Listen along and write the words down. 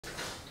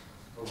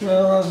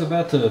Well, I was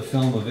about to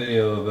film a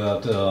video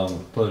about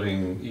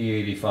putting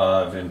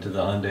E85 into the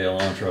Hyundai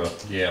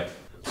Elantra. Yeah.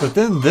 But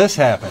then this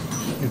happened.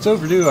 It's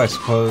overdue, I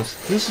suppose.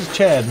 This is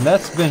Chad, and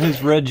that's been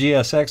his red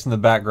GSX in the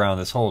background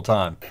this whole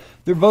time.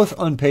 They're both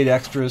unpaid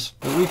extras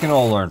that we can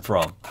all learn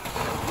from.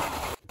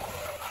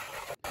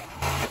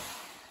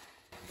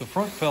 The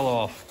front fell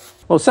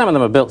off. Well, some of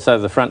them are built so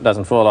the front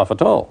doesn't fall off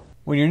at all.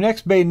 When your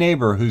next bay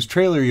neighbor whose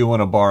trailer you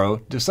want to borrow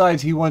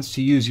decides he wants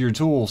to use your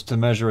tools to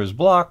measure his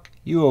block,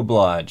 you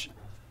oblige.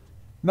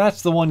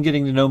 Matt's the one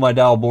getting to know my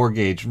dial bore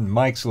gauge, and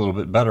Mike's a little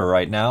bit better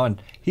right now, and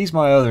he's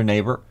my other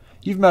neighbor.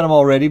 You've met him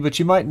already, but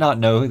you might not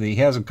know that he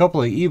has a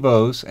couple of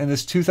Evos and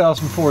this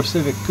 2004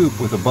 Civic Coupe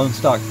with a bone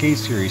stock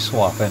K-Series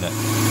swap in it.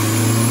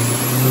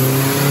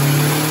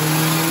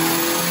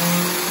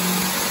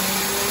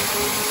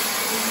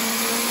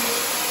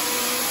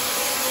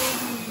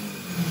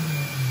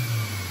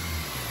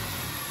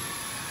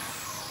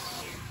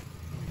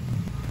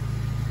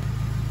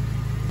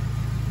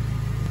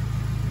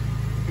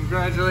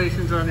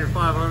 Congratulations on your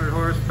 500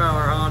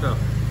 horsepower Honda.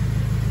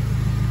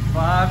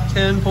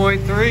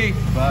 510.3.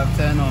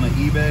 510 on an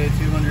eBay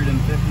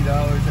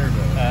 $250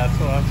 turbo. That's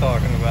what I'm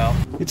talking about.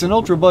 It's an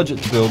ultra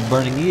budget build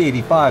burning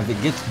E85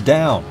 that gets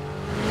down.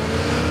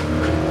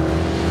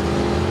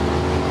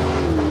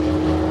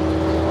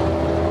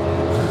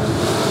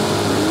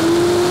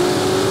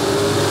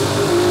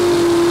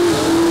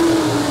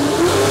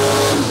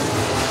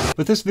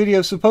 But this video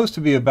is supposed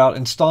to be about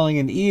installing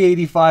an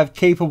E85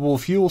 capable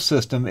fuel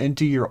system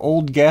into your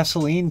old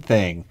gasoline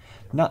thing,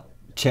 not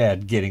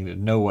Chad getting to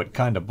know what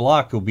kind of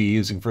block he'll be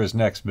using for his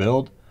next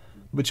build.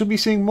 But you'll be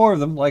seeing more of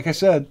them. Like I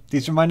said,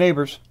 these are my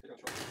neighbors.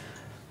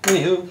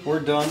 Anywho, we're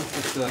done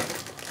with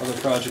the other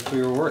project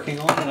we were working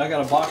on, and I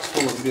got a box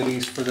full of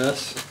goodies for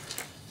this,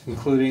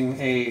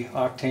 including a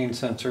octane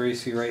sensor, you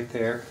see right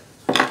there,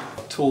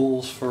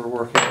 tools for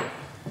working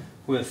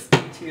with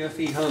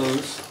TFE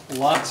hose,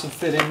 lots of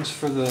fittings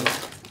for the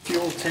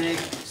fuel tank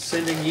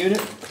sending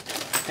unit,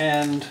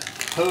 and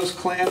hose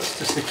clamps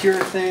to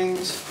secure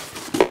things.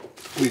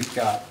 We've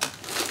got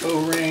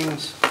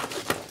O-rings,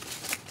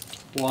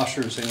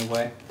 washers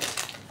anyway,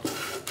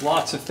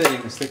 lots of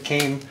fittings that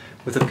came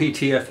with a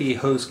PTFE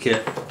hose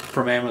kit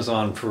from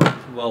Amazon for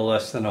well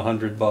less than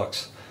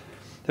 $100.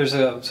 There's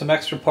some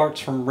extra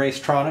parts from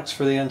Racetronics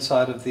for the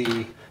inside of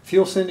the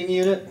fuel sending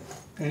unit,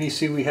 and you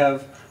see we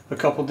have a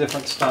couple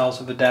different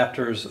styles of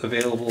adapters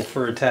available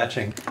for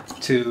attaching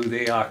to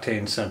the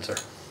octane sensor.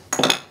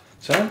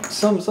 So that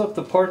sums up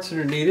the parts that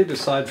are needed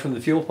aside from the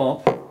fuel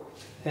pump.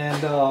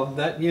 And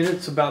that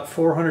unit's about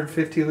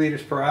 450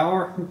 liters per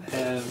hour,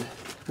 and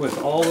with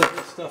all of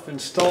this stuff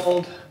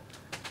installed,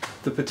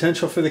 the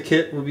potential for the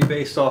kit will be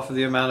based off of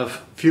the amount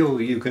of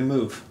fuel you can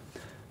move.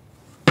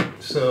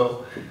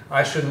 So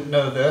I shouldn't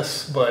know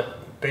this, but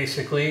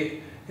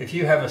basically if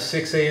you have a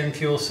 6 AN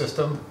fuel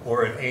system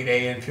or an 8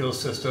 AN fuel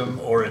system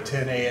or a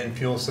 10 AN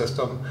fuel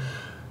system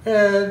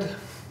and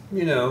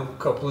a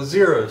couple of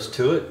zeros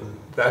to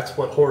it, that's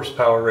what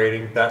horsepower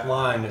rating that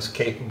line is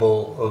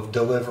capable of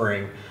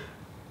delivering.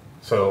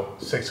 So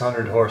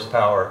 600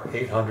 horsepower,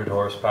 800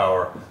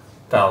 horsepower,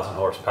 1000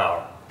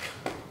 horsepower.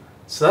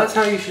 So that's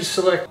how you should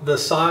select the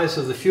size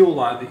of the fuel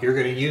line that you're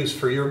going to use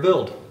for your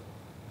build.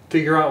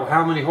 Figure out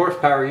how many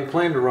horsepower you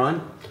plan to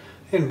run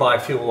and buy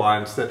fuel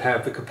lines that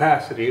have the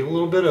capacity, a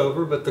little bit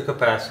over, but the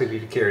capacity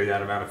to carry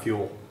that amount of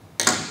fuel.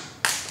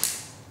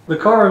 The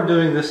car I'm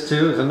doing this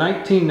to is a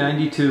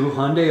 1992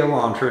 Hyundai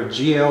Elantra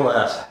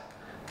GLS.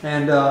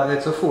 And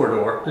it's a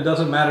 4-door. It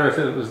doesn't matter if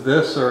it was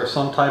this or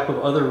some type of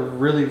other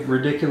really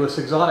ridiculous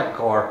exotic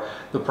car,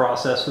 the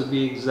process would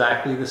be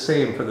exactly the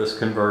same for this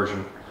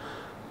conversion.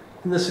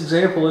 In this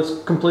example,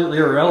 it's completely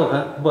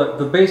irrelevant, but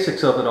the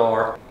basics of it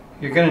are,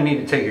 you're going to need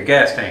to take your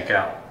gas tank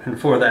out. And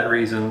for that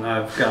reason,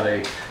 I've got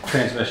a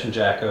transmission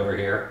jack over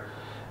here,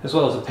 as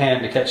well as a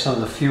pan to catch some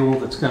of the fuel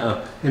that's going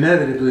to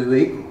inevitably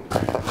leak,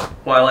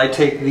 while I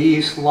take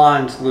these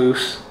lines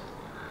loose,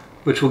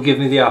 which will give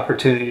me the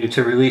opportunity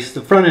to release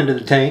the front end of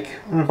the tank.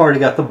 And I've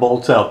already got the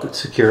bolts out that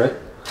secure it.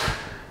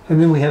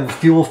 And then we have a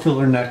fuel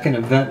filler neck and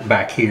a vent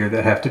back here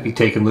that have to be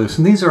taken loose.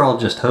 And these are all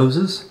just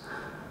hoses.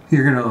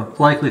 You're going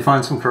to likely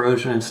find some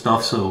corrosion and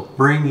stuff, so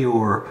bring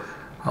your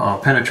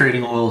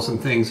penetrating oils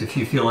and things if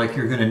you feel like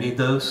you're going to need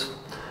those.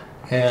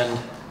 And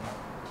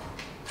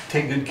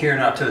take good care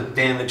not to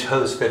damage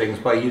hose fittings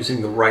by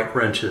using the right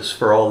wrenches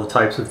for all the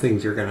types of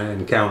things you're going to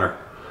encounter.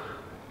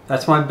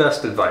 That's my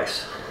best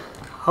advice.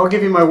 I'll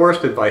give you my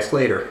worst advice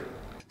later.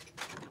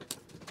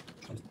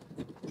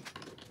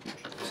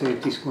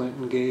 Safety squint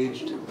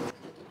engaged.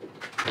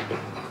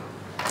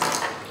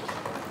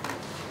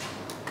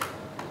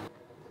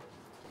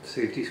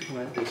 Safety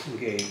squint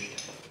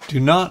disengaged. Do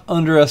not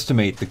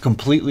underestimate the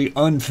completely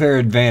unfair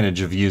advantage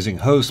of using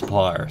hose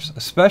pliers,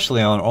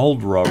 especially on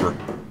old rubber.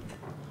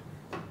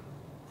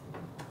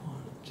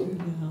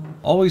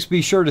 Always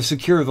be sure to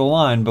secure the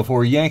line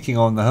before yanking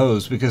on the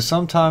hose, because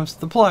sometimes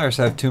the pliers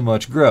have too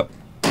much grip.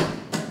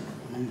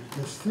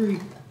 That's 3.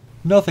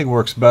 Nothing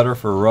works better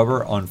for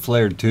rubber on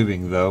flared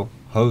tubing though,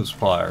 hose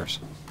pliers.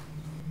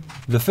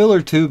 The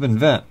filler tube and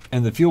vent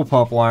and the fuel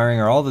pump wiring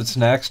are all that's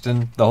next,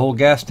 and the whole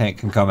gas tank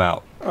can come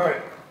out.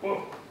 Alright,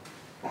 whoa.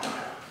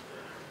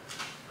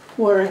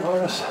 Wiring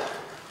harness.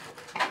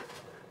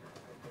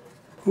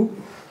 Oop.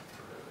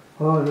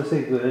 Oh, this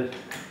ain't good.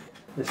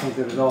 This ain't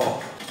good at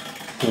all.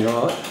 You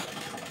know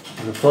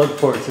what? The plug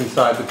port's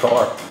inside the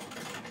car.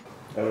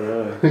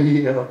 Oh,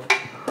 really? Yeah.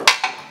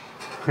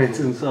 It's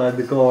inside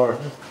the car,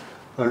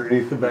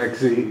 underneath the back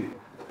seat.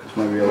 This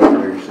might be a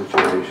better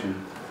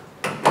situation.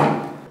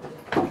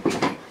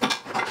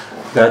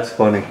 That's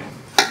funny.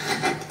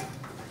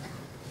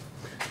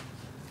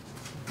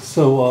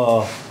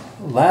 So,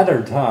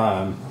 ladder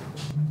time.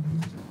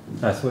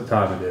 That's what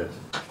time it is.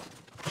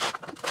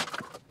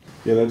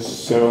 Yeah, that's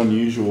so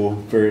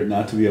unusual for it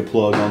not to be a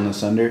plug on the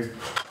sender.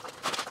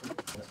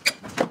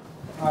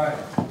 Alright,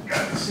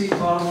 got the seat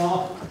bottom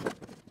off.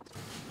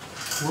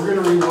 We're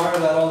going to rewire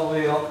that all the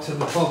way up to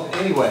the pump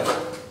anyway.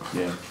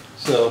 Yeah.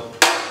 So,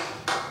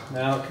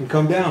 now it can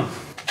come down.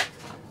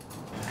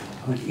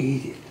 I would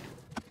eat it.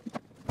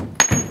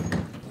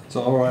 It's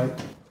alright.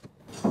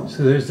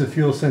 So there's the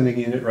fuel sending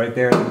unit right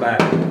there in the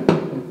back.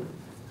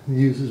 It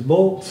uses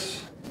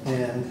bolts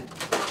and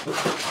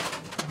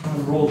on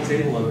the roll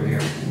table over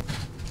here.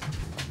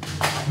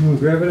 You want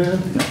to grab it in?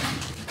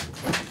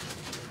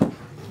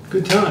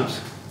 Good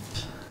times.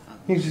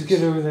 You just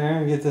get over there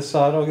and get this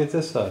side, I'll get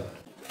this side.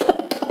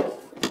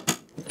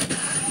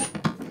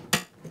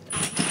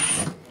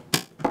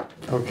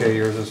 Okay,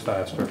 yours is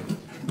faster.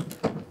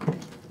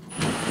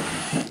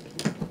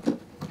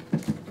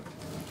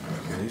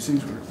 Okay, these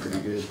things work pretty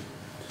good.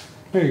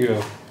 There you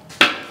go.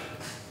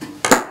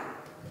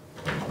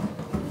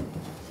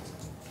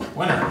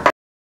 Winner.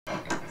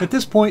 At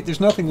this point, there's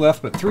nothing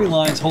left but 3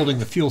 lines holding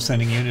the fuel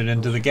sending unit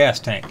into the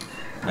gas tank.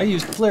 I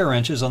used flare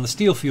wrenches on the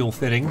steel fuel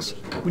fittings.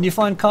 When you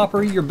find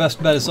copper, your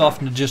best bet is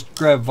often to just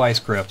grab vice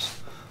grips.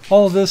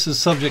 All of this is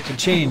subject to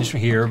change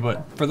here,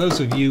 but for those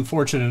of you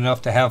fortunate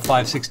enough to have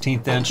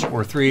 5/16 inch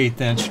or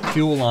 3/8 inch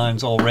fuel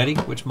lines already,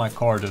 which my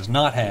car does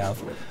not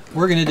have,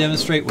 we're going to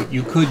demonstrate what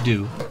you could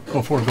do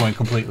before going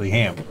completely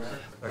ham.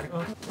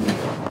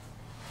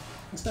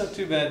 It's not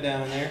too bad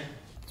down in there.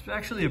 It's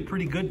actually a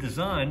pretty good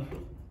design.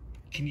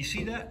 Can you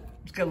see that?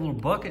 It's got a little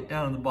bucket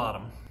down in the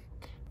bottom.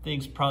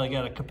 Thing's probably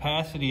got a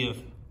capacity of,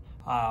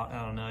 I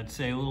don't know, I'd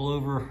say a little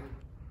over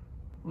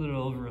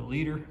a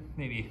liter,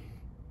 maybe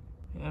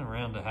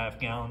around a half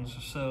gallons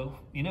or so,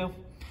 you know?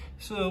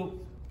 So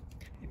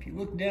if you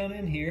look down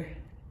in here,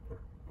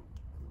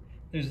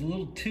 there's a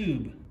little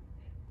tube.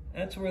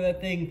 That's where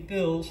that thing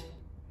fills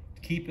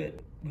to keep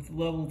it with the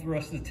level of the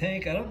rest of the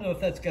tank. I don't know if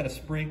that's got a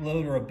spring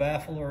load or a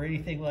baffle or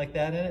anything like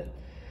that in it,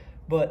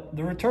 but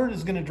the return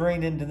is going to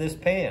drain into this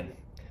pan.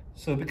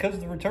 So because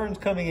the return's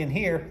coming in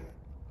here,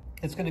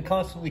 it's going to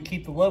constantly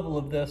keep the level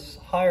of this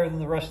higher than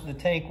the rest of the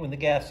tank when the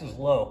gas is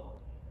low.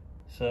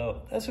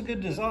 So that's a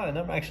good design.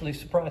 I'm actually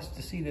surprised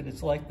to see that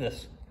it's like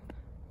this.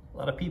 A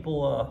lot of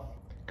people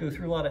go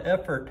through a lot of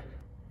effort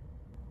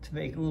to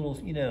make a little,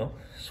 you know,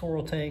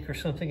 swirl tank or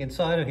something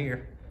inside of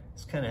here.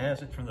 This kind of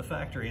has it from the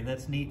factory, and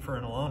that's neat for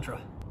an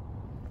Elantra.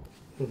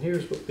 And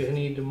here's what we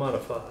need to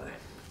modify.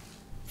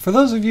 For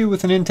those of you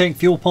with an in-tank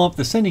fuel pump,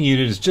 the sending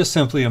unit is just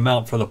simply a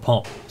mount for the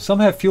pump. Some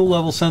have fuel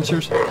level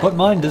sensors, but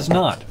mine does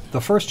not.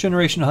 The first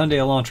generation Hyundai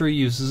Elantra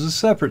uses a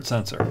separate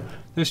sensor.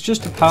 There's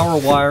just a power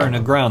wire and a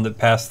ground that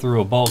pass through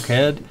a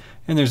bulkhead,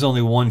 and there's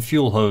only one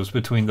fuel hose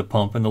between the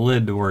pump and the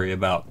lid to worry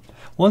about.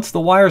 Once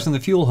the wires and the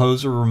fuel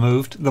hose are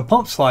removed, the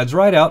pump slides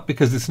right out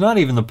because it's not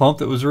even the pump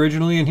that was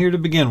originally in here to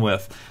begin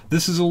with.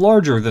 This is a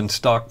larger than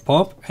stock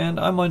pump, and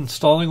I'm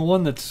installing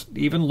one that's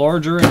even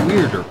larger and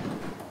weirder.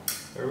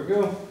 There we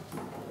go.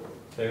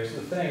 There's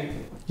the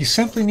thing. You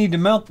simply need to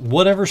mount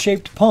whatever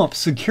shaped pump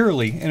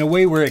securely in a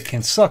way where it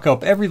can suck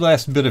up every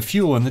last bit of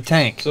fuel in the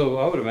tank. So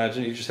I would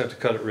imagine you just have to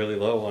cut it really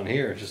low on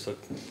here, just as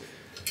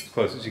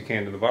close as you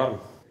can to the bottom.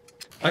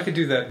 I could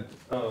do that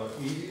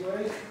easy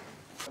way.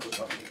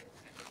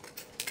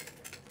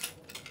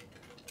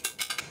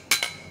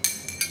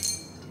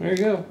 There you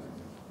go.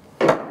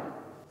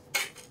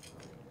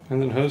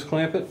 And then hose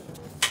clamp it.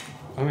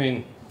 I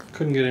mean,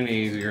 couldn't get any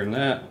easier than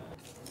that.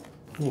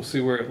 We'll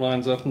see where it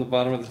lines up in the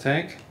bottom of the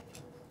tank.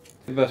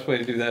 The best way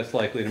to do that is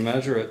likely to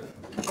measure it.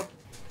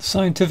 The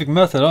scientific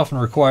method often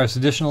requires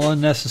additional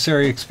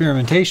unnecessary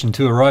experimentation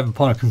to arrive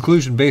upon a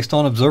conclusion based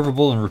on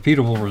observable and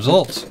repeatable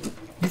results.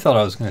 You thought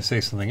I was going to say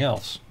something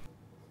else.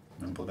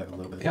 I'm gonna pull back a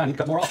little bit. Yeah, I need to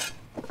cut more off.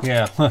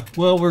 Yeah,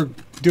 well, we're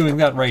doing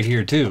that right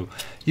here too.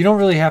 You don't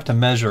really have to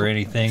measure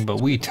anything, but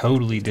we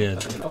totally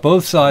did.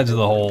 Both sides of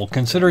the hole,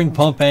 considering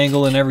pump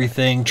angle and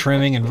everything,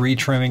 trimming and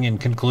retrimming,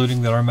 and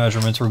concluding that our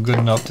measurements were good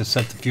enough to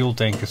set the fuel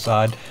tank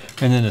aside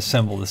and then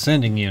assemble the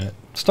sending unit,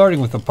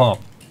 starting with the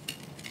pump.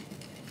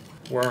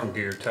 Worm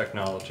gear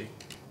technology.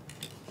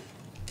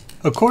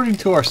 According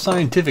to our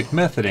scientific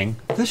methoding,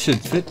 this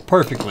should fit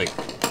perfectly.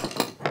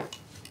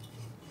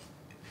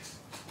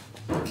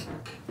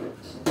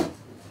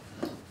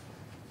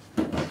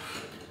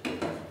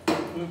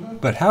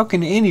 But how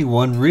can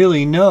anyone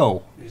really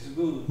know?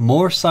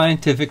 More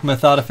scientific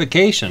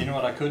methodification. You know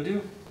what I could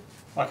do?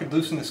 I could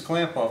loosen this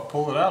clamp up,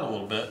 pull it out a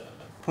little bit,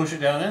 push it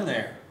down in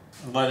there,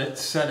 and let it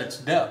set its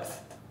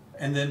depth,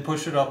 and then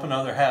push it up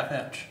another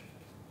 ½ inch.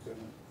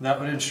 That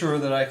would ensure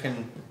that I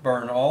can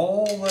burn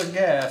all the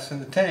gas in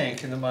the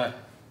tank into my...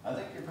 I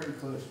think you're pretty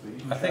close, but you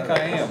can I think try I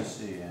to am. test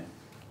to see, yeah.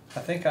 I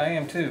think I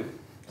am too.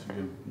 It's a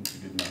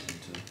good method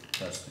to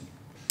testing.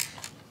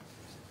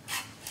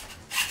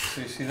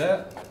 So you see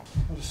that?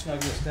 I'll just snug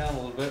this down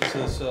a little bit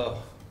so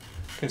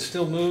it can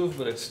still move,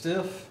 but it's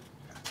stiff.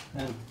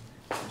 And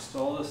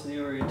install this in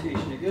the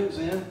orientation it goes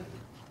in,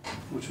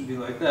 which would be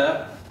like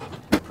that.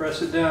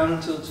 Press it down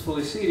until it's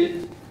fully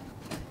seated.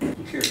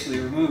 And carefully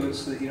remove it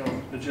so that you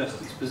don't adjust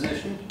its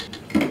position.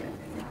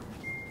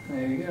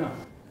 There you go.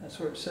 That's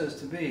where it says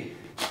to be.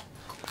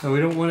 Now we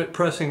don't want it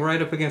pressing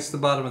right up against the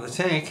bottom of the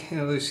tank. You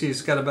know, you see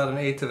it's got about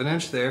 1/8 of an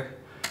inch there.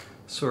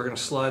 So we're going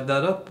to slide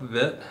that up a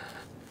bit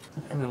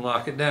and then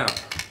lock it down.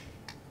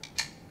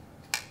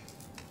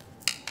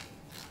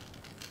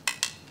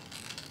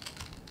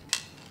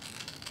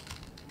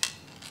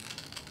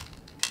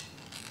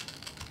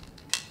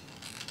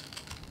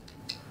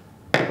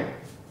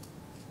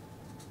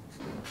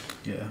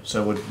 Yeah,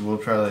 so we'll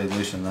probably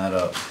loosen that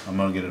up. I'm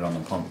gonna get it on the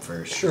pump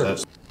first. Sure.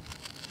 That's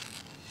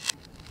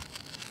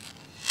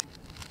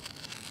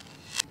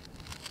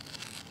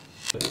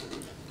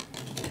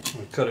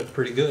We cut it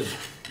pretty good,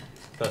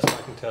 best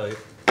I can tell you.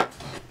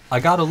 I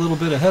got a little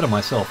bit ahead of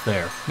myself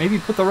there. Maybe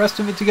put the rest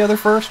of it together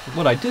first?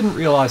 What I didn't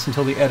realize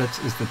until the edits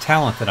is the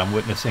talent that I'm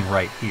witnessing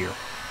right here.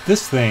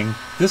 This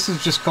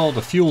is just called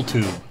a fuel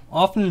tube.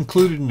 Often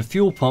included in the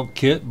fuel pump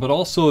kit, but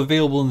also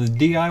available in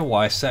the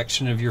DIY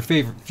section of your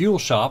favorite fuel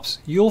shops,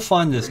 you'll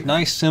find this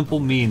nice simple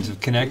means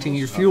of connecting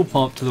your fuel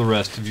pump to the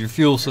rest of your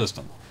fuel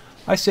system.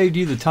 I saved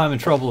you the time and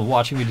trouble of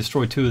watching me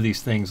destroy 2 of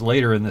these things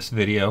later in this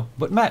video,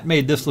 but Matt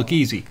made this look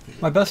easy.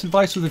 My best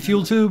advice with a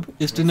fuel tube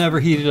is to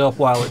never heat it up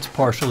while it's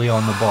partially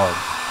on the barb.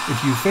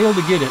 If you fail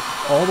to get it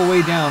all the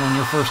way down on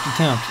your first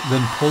attempt,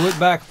 then pull it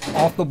back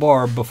off the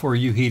barb before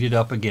you heat it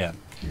up again.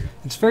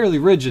 It's fairly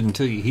rigid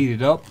until you heat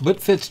it up,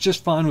 but fits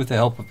just fine with the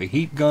help of a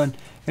heat gun,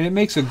 and it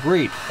makes a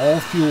great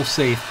all-fuel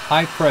safe,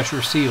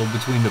 high-pressure seal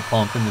between the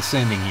pump and the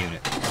sending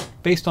unit.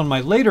 Based on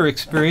my later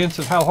experience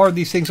of how hard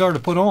these things are to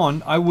put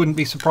on, I wouldn't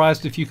be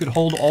surprised if you could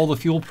hold all the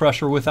fuel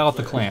pressure without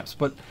the clamps,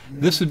 but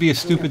this would be a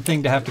stupid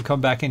thing to have to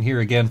come back in here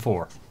again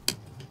for.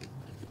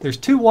 There's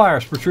 2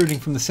 wires protruding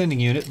from the sending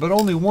unit, but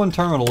only 1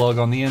 terminal lug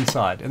on the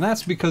inside, and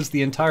that's because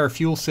the entire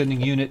fuel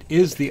sending unit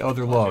is the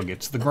other lug.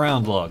 It's the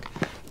ground lug.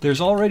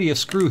 There's already a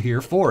screw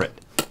here for it.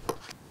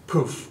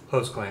 Poof,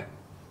 hose clamp.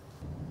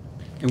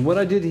 And what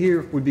I did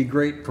here would be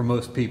great for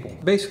most people.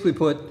 Basically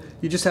put,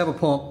 you just have a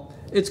pump,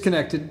 it's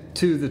connected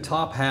to the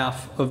top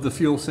half of the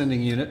fuel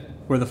sending unit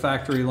where the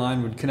factory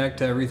line would connect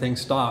to everything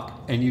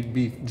stock, and you'd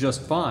be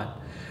just fine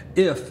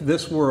if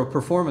this were a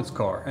performance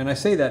car. And I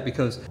say that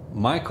because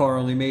my car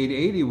only made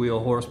 80 wheel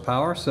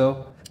horsepower,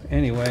 so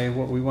anyway,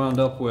 what we wound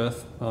up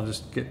with, I'll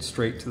just get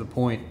straight to the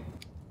point.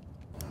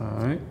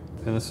 Alright,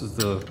 and this is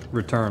the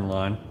return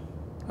line.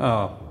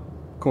 Oh,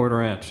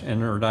 1/4 inch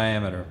inner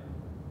diameter.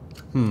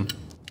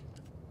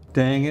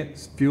 Dang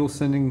it, fuel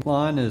sending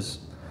line is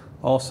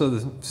also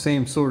the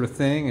same sort of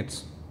thing.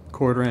 It's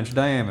 1/4 inch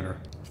diameter.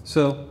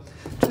 So,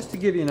 just to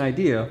give you an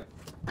idea,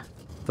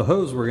 the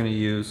hose we're going to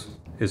use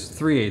is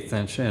 3/8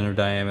 inch inner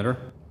diameter.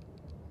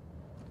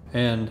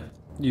 And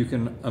you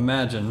can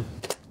imagine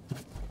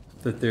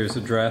that there's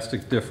a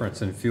drastic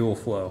difference in fuel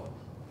flow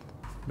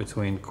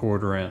between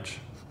 1/4 inch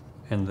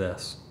and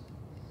this.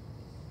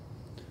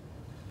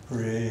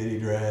 Pretty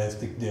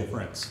drastic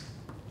difference.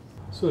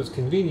 So as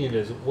convenient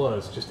as it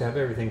was just to have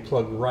everything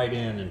plugged right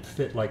in and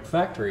fit like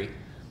factory,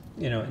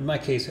 you know, in my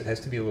case it has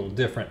to be a little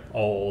different.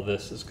 All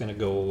this is going to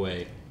go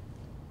away.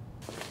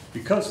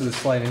 Because of the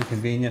slight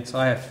inconvenience,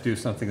 I have to do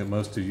something that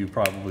most of you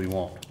probably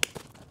won't.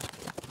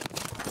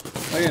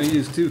 I'm going to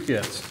use 2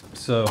 kits,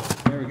 so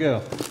there we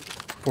go.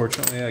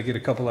 Fortunately, I get a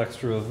couple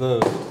extra of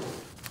those.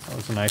 That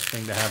was a nice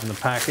thing to have in the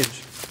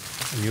package.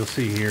 And you'll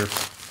see here,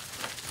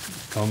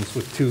 it comes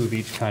with 2 of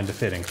each kind of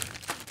fitting.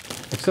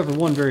 Except for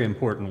one very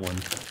important one.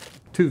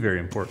 2 very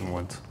important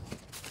ones.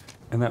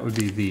 And that would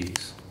be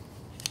these.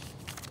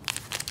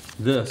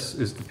 This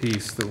is the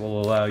piece that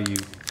will allow you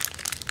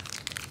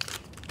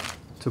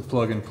to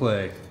plug and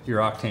play your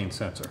octane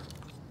sensor.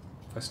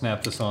 If I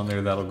snap this on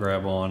there, that'll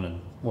grab on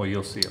and, well,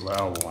 you'll see it.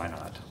 Oh, why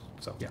not?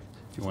 So yeah,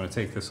 if you want to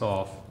take this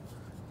off,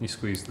 you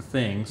squeeze the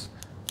things,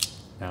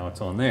 now it's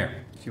on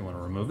there. If you want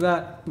to remove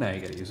that, now you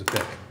gotta use a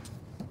pick.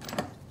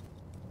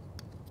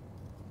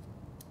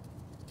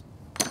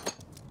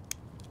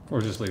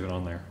 Or just leave it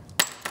on there.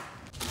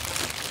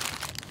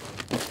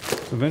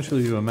 So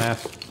eventually you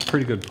amass a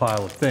pretty good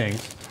pile of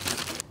things.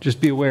 Just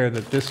be aware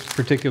that this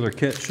particular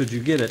kit, should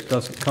you get it,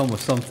 doesn't come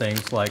with some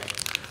things like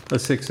a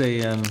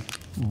 6AN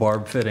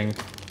barb fitting.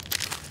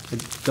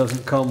 It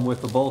doesn't come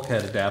with a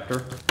bulkhead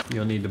adapter.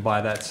 You'll need to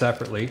buy that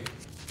separately.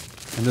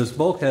 And those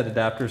bulkhead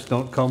adapters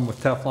don't come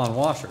with Teflon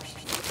washers,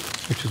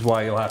 which is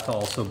why you'll have to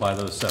also buy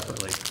those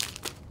separately.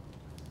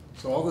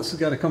 So all this has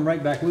got to come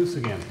right back loose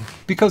again.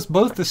 Because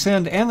both the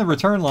send and the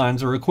return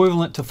lines are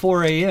equivalent to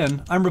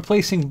 4AN, I'm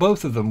replacing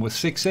both of them with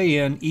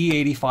 6AN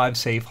E85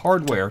 safe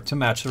hardware to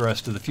match the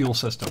rest of the fuel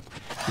system.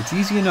 It's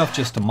easy enough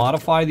just to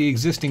modify the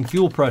existing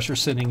fuel pressure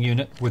sending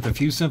unit with a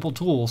few simple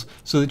tools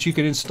so that you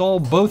can install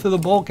both of the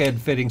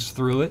bulkhead fittings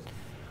through it.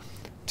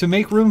 To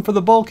make room for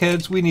the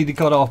bulkheads, we need to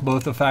cut off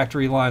both the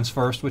factory lines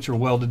first, which are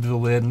welded to the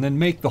lid, and then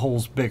make the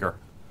holes bigger.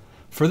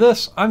 For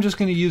this, I'm just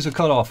going to use a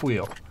cutoff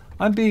wheel.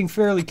 I'm being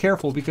fairly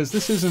careful because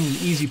this isn't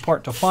an easy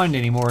part to find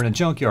anymore in a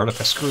junkyard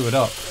if I screw it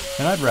up,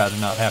 and I'd rather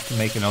not have to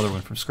make another one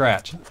from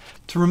scratch.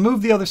 To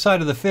remove the other side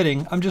of the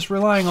fitting, I'm just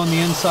relying on the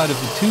inside of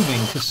the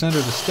tubing to center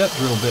the step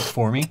drill bit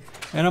for me,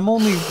 and I'm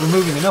only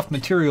removing enough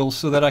materials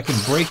so that I can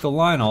break the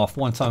line off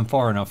once I'm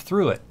far enough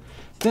through it.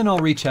 Then I'll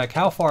recheck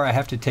how far I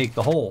have to take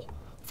the hole.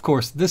 Of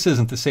course, this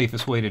isn't the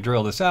safest way to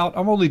drill this out.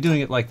 I'm only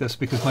doing it like this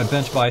because my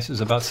bench vise is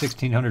about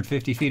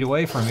 1,650 feet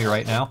away from me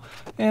right now,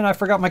 and I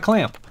forgot my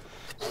clamp.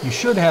 You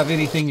should have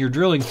anything you're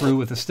drilling through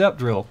with a step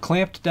drill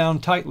clamped down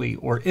tightly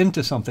or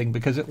into something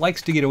because it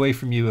likes to get away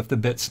from you if the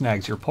bit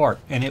snags your part,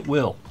 and it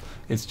will.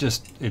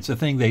 It's a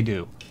thing they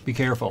do. Be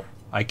careful.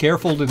 I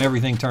carefuled and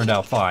everything turned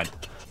out fine.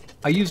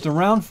 I used a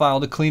round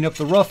file to clean up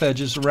the rough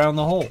edges around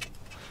the hole.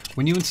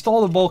 When you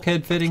install the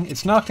bulkhead fitting,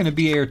 it's not going to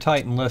be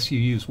airtight unless you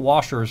use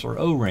washers or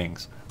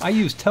O-rings. I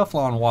use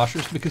Teflon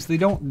washers because they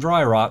don't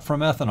dry rot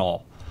from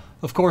ethanol.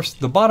 Of course,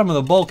 the bottom of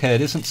the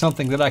bulkhead isn't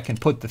something that I can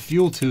put the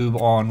fuel tube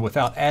on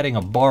without adding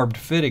a barbed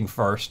fitting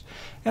first,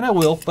 and I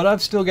will, but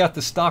I've still got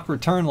the stock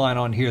return line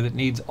on here that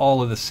needs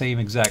all of the same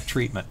exact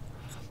treatment.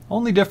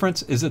 Only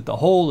difference is that the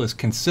hole is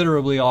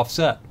considerably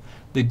offset.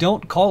 They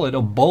don't call it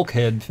a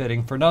bulkhead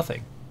fitting for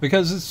nothing,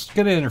 because it's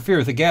going to interfere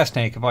with the gas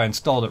tank if I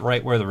installed it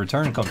right where the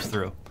return comes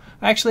through.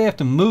 I actually have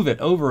to move it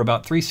over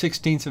about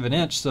 3/16 of an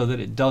inch so that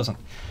it doesn't.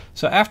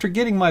 So after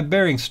getting my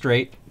bearings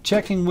straight,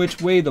 checking which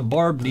way the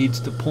barb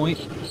needs to point,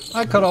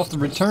 I cut off the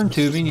return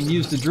tubing and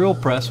used the drill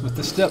press with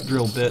the step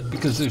drill bit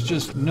because there's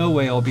just no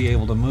way I'll be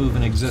able to move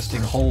an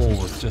existing hole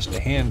with just a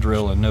hand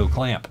drill and no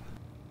clamp.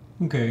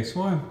 Okay,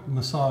 so I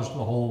massaged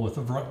the hole with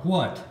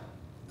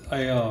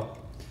I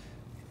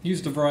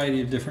used a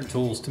variety of different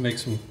tools to make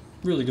some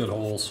really good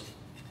holes.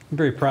 I'm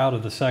very proud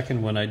of the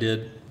second one I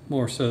did,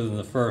 more so than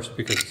the first,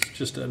 because it's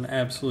just an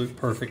absolute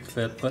perfect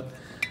fit. But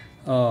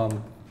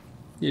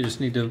you just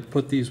need to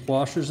put these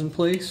washers in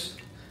place,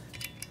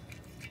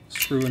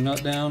 screw a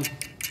nut down,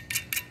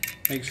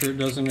 make sure it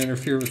doesn't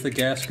interfere with the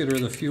gasket or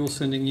the fuel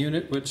sending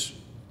unit, which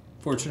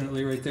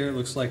fortunately right there it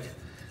looks like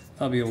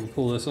I'll be able to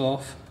pull this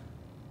off.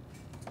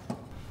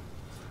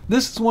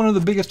 This is one of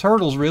the biggest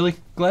hurdles, really.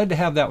 Glad to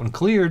have that one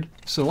cleared.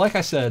 So like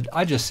I said,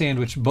 I just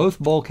sandwiched both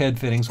bulkhead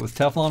fittings with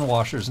Teflon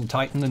washers and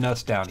tightened the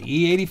nuts down.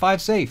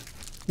 E85 safe.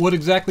 What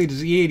exactly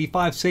does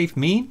E85 safe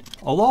mean?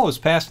 A law was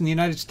passed in the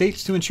United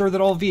States to ensure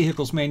that all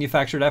vehicles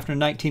manufactured after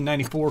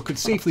 1994 could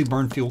safely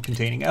burn fuel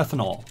containing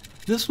ethanol.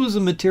 This was a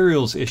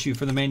materials issue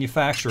for the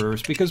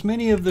manufacturers because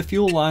many of the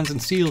fuel lines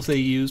and seals they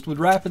used would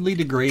rapidly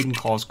degrade and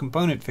cause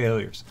component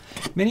failures.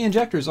 Many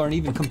injectors aren't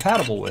even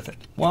compatible with it.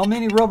 While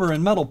many rubber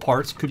and metal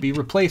parts could be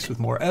replaced with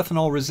more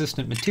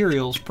ethanol-resistant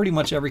materials, pretty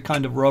much every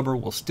kind of rubber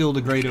will still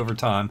degrade over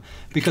time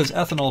because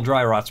ethanol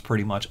dry rots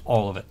pretty much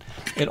all of it.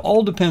 It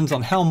all depends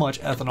on how much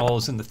ethanol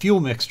is in the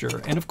fuel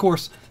mixture, and of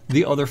course,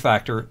 the other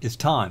factor is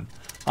time.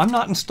 I'm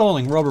not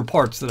installing rubber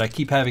parts that I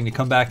keep having to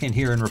come back in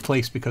here and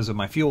replace because of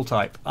my fuel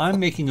type. I'm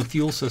making a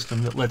fuel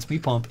system that lets me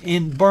pump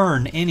and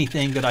burn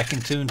anything that I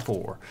can tune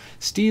for.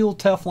 Steel,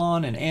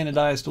 Teflon, and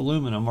anodized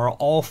aluminum are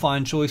all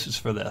fine choices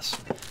for this.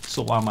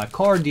 So while my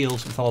car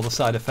deals with all the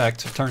side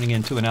effects of turning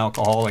into an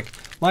alcoholic,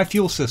 my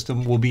fuel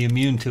system will be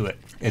immune to it.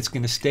 It's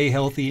going to stay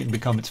healthy and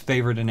become its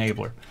favorite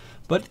enabler.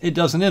 But it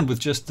doesn't end with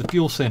just the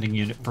fuel sending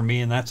unit for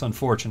me, and that's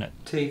unfortunate.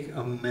 Take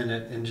a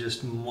minute and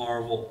just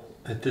marvel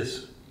at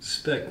this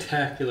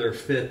spectacular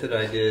fit that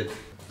I did.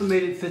 I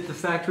made it fit the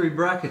factory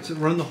brackets that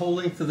run the whole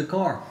length of the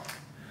car.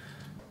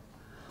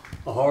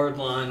 A hard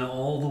line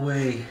all the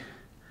way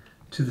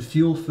to the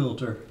fuel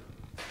filter.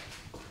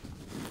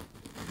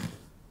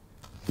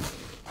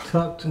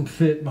 Tucked and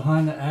fit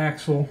behind the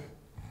axle.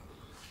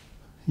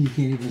 You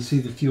can't even see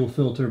the fuel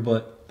filter,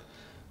 but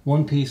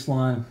one piece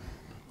line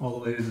all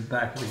the way to the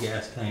back of the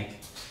gas tank,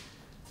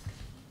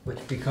 which,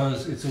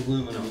 because it's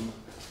aluminum,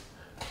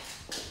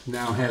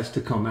 now has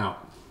to come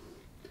out.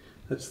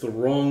 That's the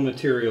wrong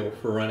material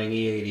for running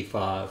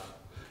E85.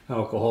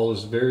 Alcohol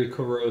is very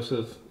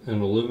corrosive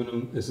and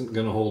aluminum isn't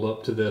going to hold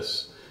up to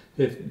this.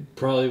 It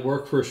probably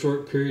worked for a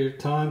short period of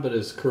time, but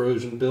as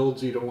corrosion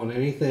builds, you don't want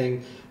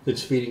anything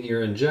that's feeding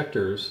your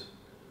injectors.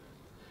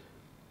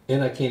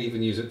 And I can't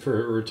even use it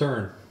for a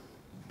return.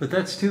 But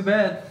that's too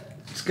bad.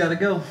 It's got to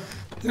go.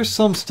 There's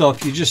some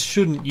stuff you just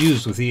shouldn't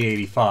use with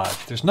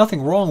E85. There's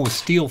nothing wrong with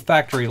steel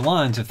factory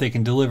lines if they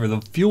can deliver the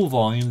fuel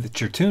volume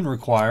that your tune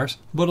requires,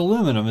 but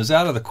aluminum is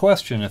out of the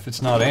question if it's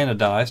not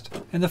anodized,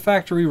 and the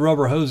factory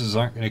rubber hoses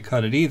aren't going to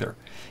cut it either.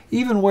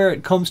 Even where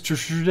it comes to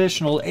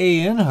traditional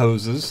AN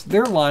hoses,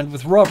 they're lined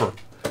with rubber.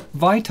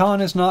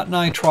 Viton is not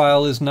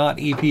nitrile, is not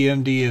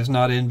EPMD, is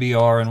not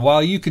NBR, and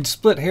while you could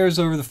split hairs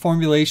over the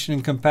formulation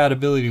and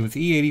compatibility with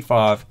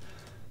E85,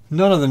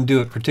 none of them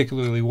do it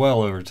particularly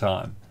well over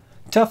time.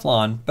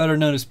 Teflon, better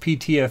known as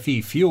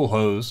PTFE fuel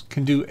hose,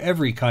 can do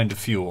every kind of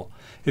fuel.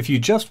 If you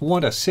just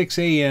want a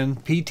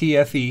 6AN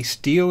PTFE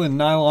steel and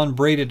nylon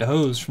braided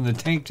hose from the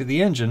tank to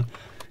the engine,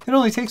 it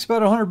only takes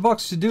about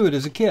 $100 to do it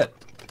as a kit.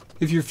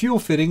 If your fuel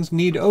fittings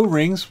need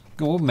O-rings,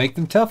 we'll make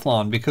them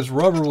Teflon because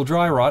rubber will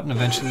dry rot and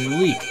eventually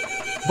leak.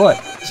 But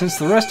since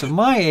the rest of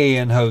my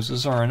AN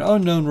hoses are an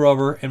unknown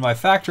rubber and my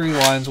factory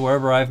lines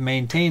wherever I've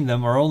maintained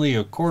them are only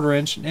a 1/4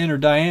 inch in inner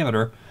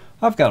diameter,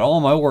 I've got all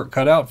my work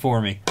cut out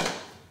for me.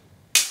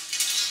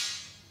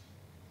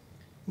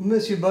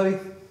 Miss you, buddy.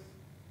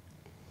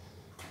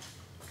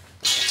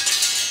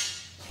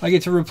 I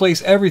get to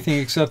replace everything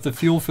except the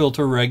fuel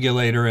filter,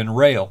 regulator, and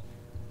rail.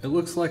 It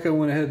looks like I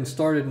went ahead and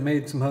started and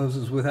made some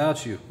hoses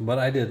without you, but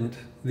I didn't.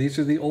 These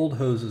are the old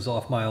hoses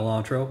off my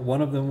Elantra.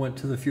 One of them went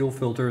to the fuel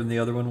filter and the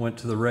other one went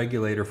to the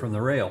regulator from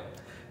the rail.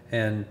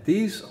 And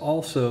these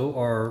also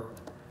are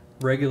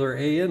regular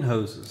AN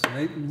hoses. And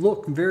they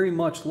look very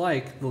much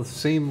like the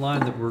same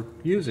line that we're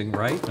using,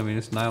 right? I mean,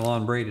 it's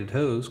nylon braided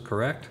hose,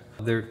 correct?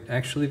 They're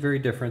actually very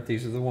different.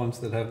 These are the ones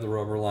that have the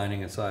rubber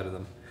lining inside of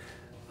them.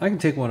 I can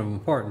take one of them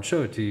apart and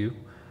show it to you.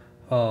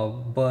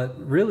 But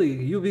really,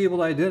 you'll be able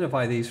to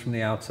identify these from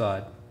the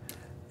outside.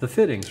 The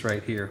fittings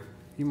right here,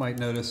 you might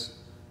notice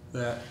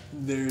that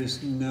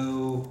there's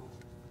no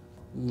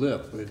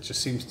lip. It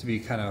just seems to be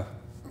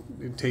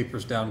it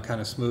tapers down kind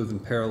of smooth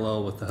and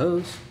parallel with the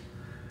hose.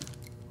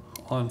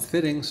 On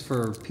fittings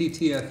for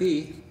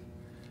PTFE,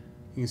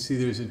 you can see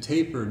there's a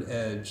tapered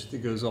edge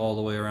that goes all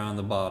the way around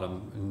the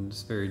bottom, and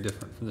it's very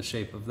different from the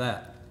shape of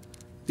that.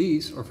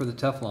 These are for the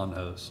Teflon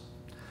hose.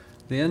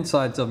 The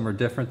insides of them are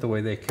different the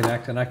way they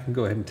connect, and I can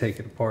go ahead and take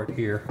it apart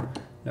here.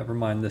 Never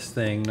mind this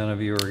thing, none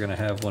of you are going to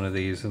have one of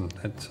these, and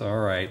it's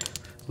alright.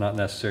 Not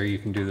necessary, you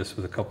can do this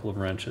with a couple of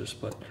wrenches,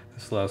 but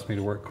this allows me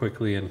to work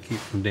quickly and keep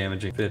from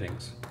damaging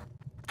fittings.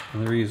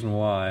 And the reason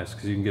why is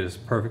because you can get it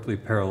perfectly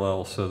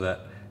parallel so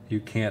that you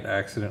can't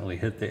accidentally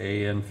hit the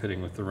AN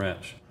fitting with the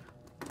wrench.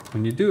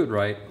 When you do it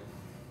right,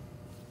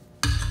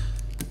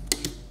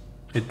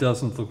 it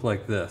doesn't look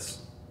like this.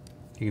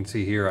 You can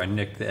see here I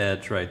nicked the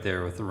edge right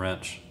there with the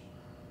wrench.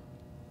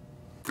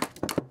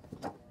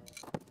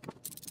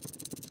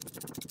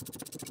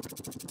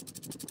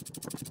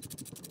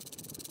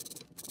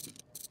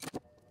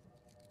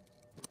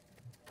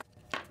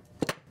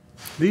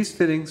 These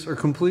fittings are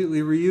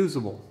completely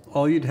reusable.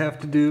 All you'd have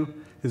to do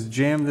is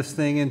jam this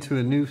thing into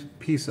a new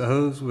piece of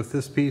hose with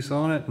this piece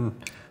on it and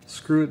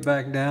screw it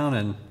back down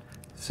and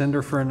send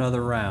her for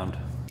another round.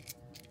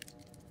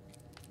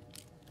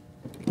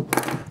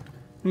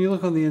 When you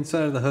look on the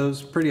inside of the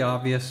hose, pretty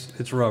obvious,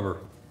 it's rubber.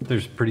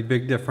 There's a pretty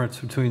big difference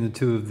between the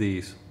two of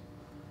these.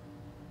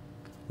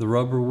 The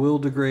rubber will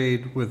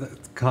degrade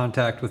with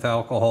contact with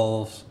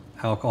alcohols.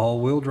 Alcohol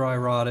will dry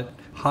rot it.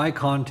 High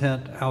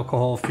content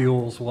alcohol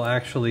fuels will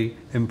actually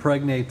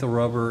impregnate the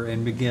rubber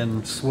and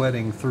begin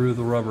sweating through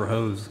the rubber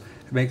hose.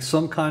 It makes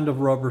some kind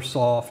of rubber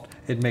soft.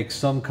 It makes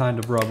some kind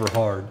of rubber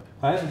hard.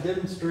 I have a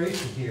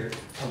demonstration here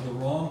of the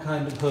wrong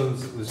kind of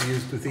hose that was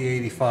used with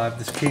the E85.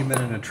 This came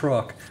in a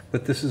truck,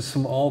 but this is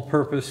some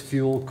all-purpose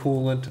fuel,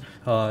 coolant,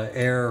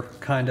 air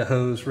kind of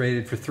hose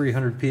rated for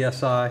 300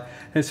 PSI.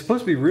 And it's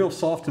supposed to be real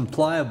soft and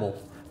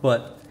pliable,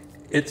 but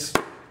it's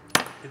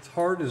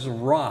hard as a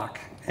rock,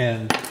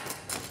 and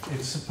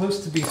it's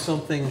supposed to be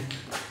something.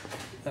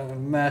 I'm gonna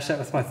mash that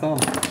with my thumb.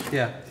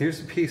 Yeah,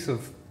 here's a piece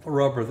of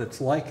rubber that's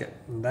like it,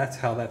 and that's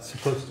how that's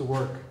supposed to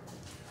work.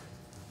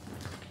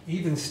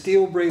 Even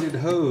steel braided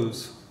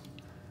hose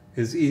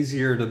is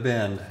easier to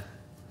bend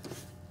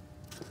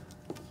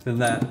than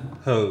that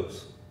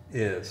hose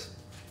is.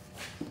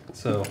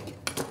 So,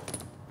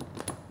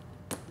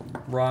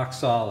 rock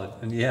solid.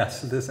 And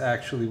yes, this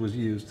actually was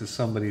used as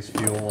somebody's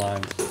fuel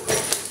line.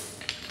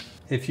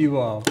 If you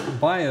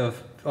buy a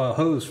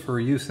hose for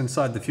use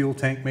inside the fuel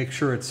tank, make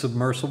sure it's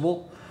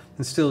submersible.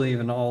 And still,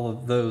 even all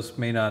of those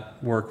may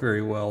not work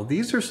very well.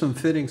 These are some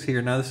fittings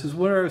here. Now, this is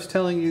where I was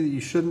telling you that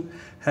you shouldn't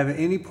have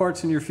any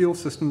parts in your fuel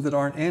system that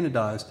aren't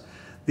anodized.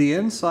 The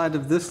inside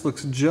of this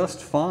looks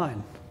just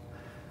fine,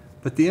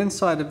 but the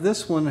inside of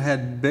this one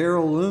had bare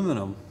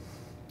aluminum.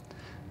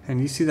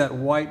 And you see that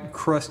white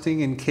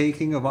crusting and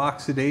caking of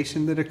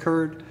oxidation that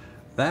occurred?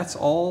 That's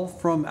all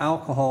from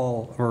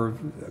alcohol or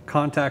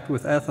contact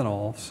with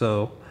ethanol.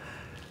 So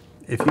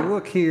if you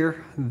look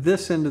here,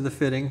 this end of the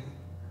fitting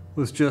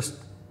was just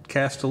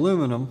cast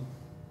aluminum,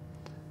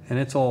 and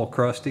it's all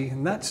crusty,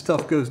 and that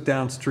stuff goes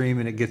downstream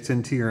and it gets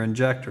into your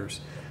injectors.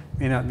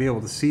 You may not be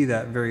able to see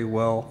that very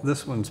well.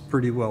 This one's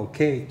pretty well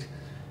caked.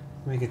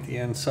 Let me get the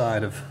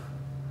inside of,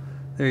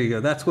 there you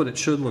go. That's what it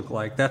should look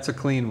like. That's a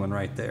clean one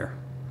right there.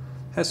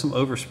 Has some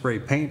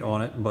overspray paint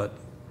on it, but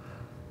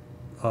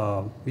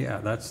yeah,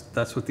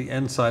 that's what the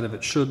inside of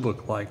it should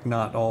look like,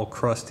 not all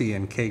crusty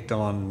and caked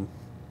on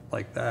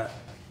like that.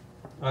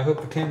 I hope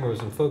the camera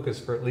was in focus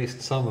for at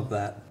least some of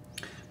that.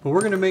 But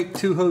we're going to make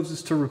two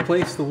hoses to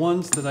replace the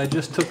ones that I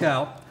just took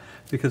out.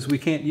 because we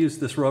can't use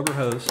this rubber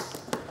hose,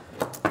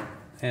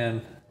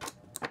 and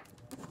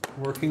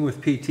working with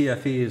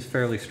PTFE is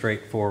fairly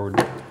straightforward.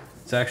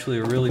 It's actually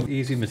a really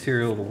easy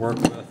material to work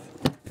with.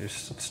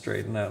 Just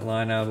straighten that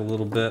line out a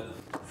little bit,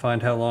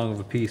 find how long of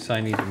a piece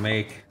I need to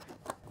make,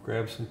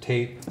 grab some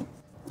tape,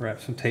 wrap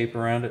some tape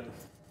around it.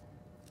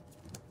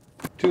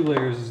 2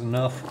 layers is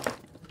enough.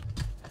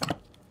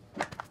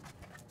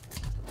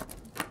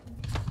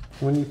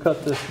 When you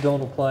cut this,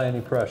 don't apply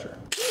any pressure.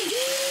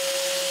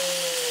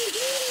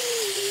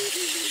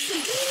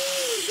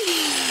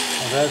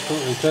 It's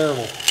absolutely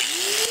terrible.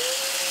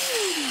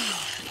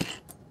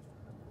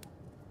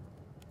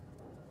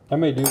 I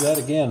may do that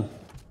again.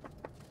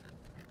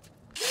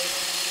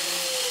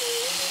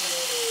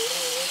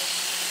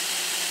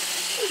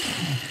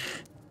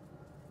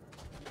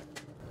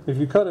 If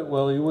you cut it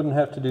well, you wouldn't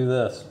have to do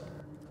this.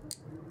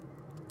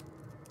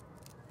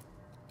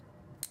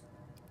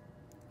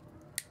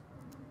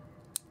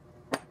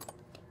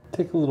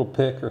 Take a little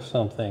pick or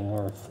something,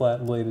 or a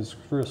flat-bladed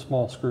screw, a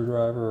small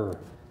screwdriver, or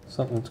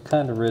something that's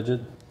kind of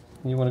rigid.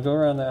 You want to go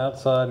around the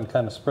outside and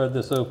kind of spread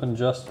this open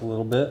just a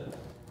little bit.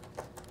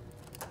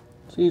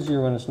 It's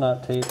easier when it's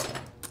not taped.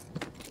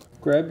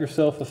 Grab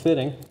yourself a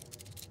fitting,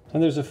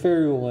 and there's a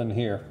ferrule in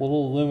here, a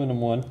little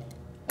aluminum one,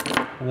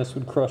 and this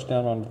would crush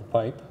down onto the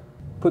pipe.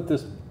 Put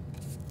this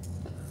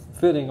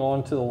fitting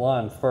onto the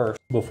line first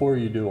before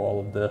you do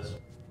all of this,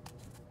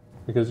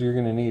 because you're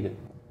going to need it.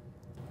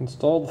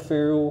 Install the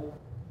ferrule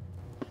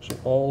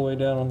all the way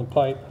down on the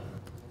pipe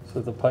so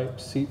the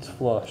pipe seats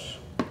flush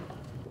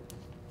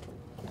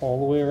all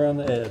the way around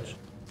the edge.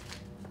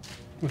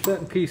 With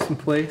that piece in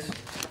place,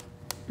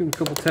 give it a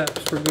couple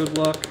taps for good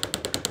luck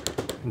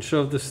and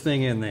shove this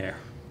thing in there.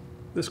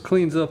 This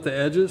cleans up the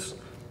edges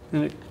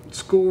and it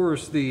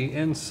scores the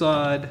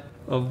inside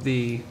of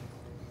the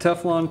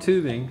Teflon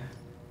tubing,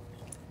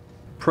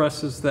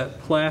 presses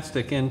that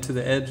plastic into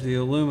the edge of the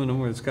aluminum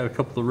where it's got a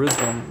couple of ribs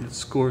on it, and it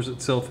scores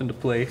itself into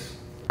place.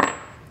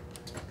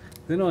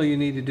 Then all you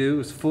need to do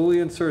is fully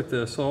insert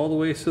this all the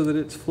way so that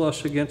it's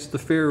flush against the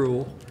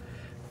ferrule.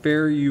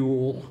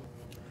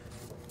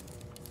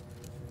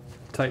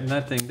 Tighten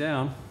that thing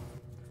down.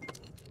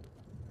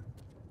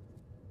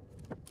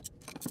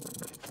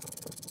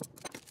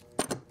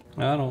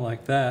 I don't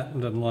like that.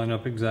 It doesn't line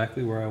up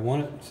exactly where I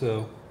want it,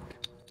 so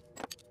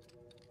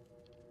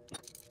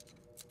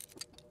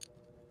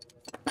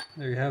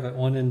there you have it,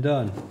 one end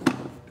done.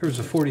 There's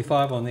a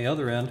 45 on the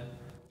other end.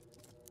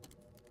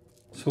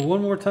 So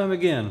one more time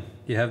again,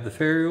 you have the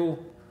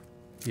ferrule,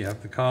 you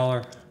have the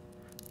collar,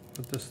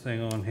 put this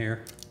thing on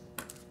here.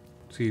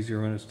 It's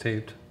easier when it's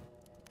taped.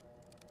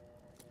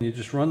 You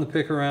just run the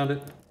pick around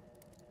it,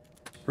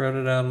 spread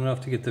it out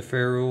enough to get the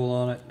ferrule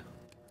on it.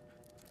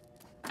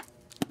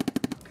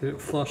 Get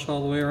it flush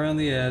all the way around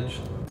the edge.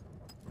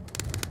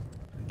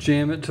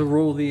 Jam it to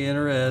roll the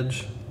inner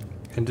edge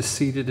and to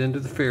seat it into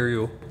the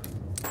ferrule.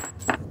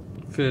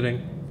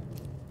 Fitting,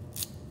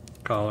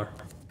 collar.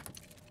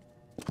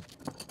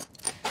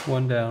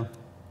 One down.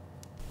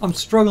 I'm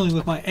struggling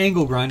with my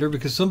angle grinder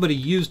because somebody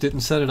used it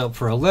and set it up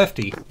for a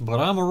lefty, but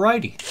I'm a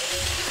righty.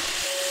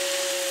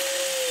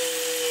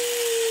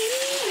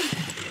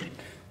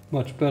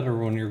 Much better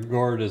when your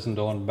guard isn't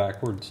on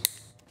backwards.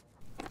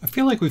 I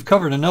feel like we've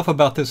covered enough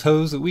about this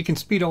hose that we can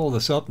speed all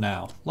this up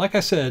now. Like I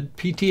said,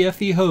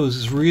 PTFE hose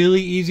is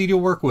really easy to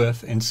work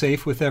with and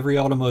safe with every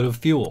automotive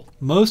fuel.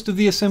 Most of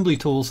the assembly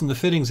tools and the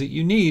fittings that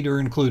you need are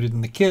included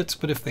in the kits,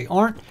 but if they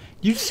aren't,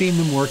 you've seen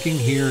them working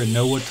here and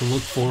know what to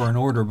look for and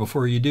order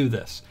before you do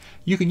this.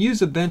 You can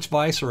use a bench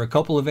vise or a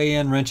couple of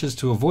AN wrenches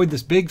to avoid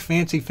this big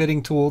fancy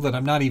fitting tool that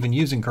I'm not even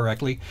using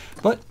correctly,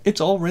 but it's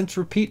all rinse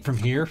repeat from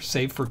here,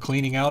 save for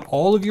cleaning out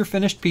all of your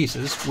finished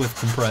pieces with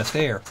compressed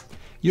air.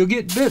 You'll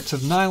get bits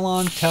of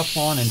nylon,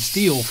 Teflon, and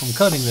steel from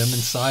cutting them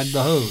inside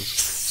the hose.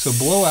 So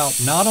blow out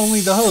not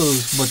only the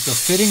hose, but the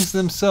fittings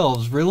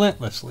themselves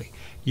relentlessly.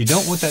 You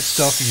don't want that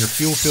stuff in your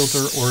fuel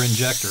filter or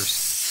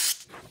injectors.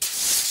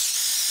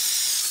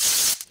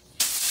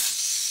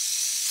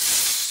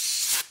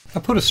 I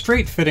put a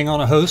straight fitting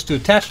on a hose to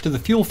attach to the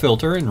fuel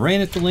filter and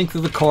ran it the length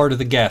of the car to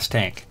the gas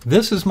tank.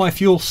 This is my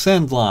fuel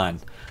send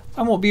line.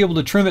 I won't be able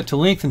to trim it to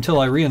length until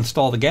I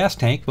reinstall the gas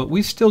tank, but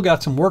we've still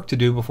got some work to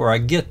do before I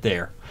get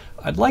there.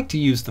 I'd like to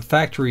use the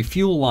factory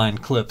fuel line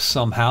clips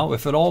somehow,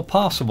 if at all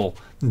possible.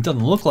 It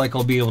doesn't look like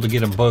I'll be able to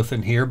get them both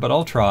in here, but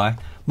I'll try.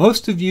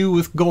 Most of you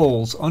with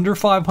goals under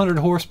 500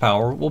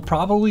 horsepower will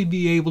probably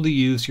be able to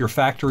use your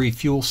factory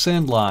fuel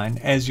send line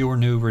as your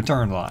new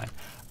return line.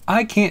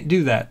 I can't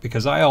do that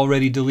because I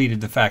already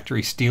deleted the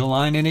factory steel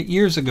line in it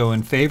years ago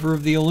in favor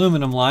of the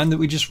aluminum line that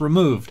we just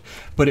removed,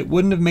 but it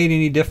wouldn't have made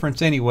any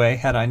difference anyway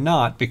had I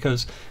not,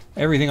 because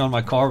everything on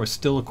my car was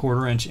still a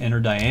 1/4 inch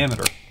inner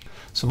diameter.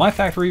 So my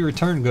factory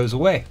return goes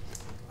away.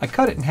 I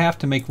cut it in half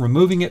to make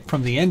removing it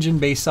from the engine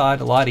bay side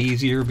a lot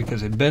easier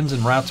because it bends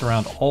and routes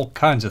around all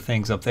kinds of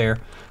things up there.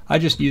 I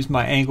just used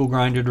my angle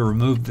grinder to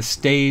remove the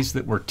stays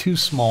that were too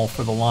small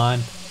for the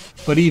line.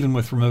 But even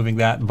with removing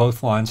that,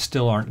 both lines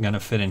still aren't going to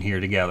fit in here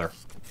together.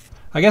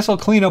 I guess I'll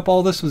clean up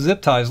all this with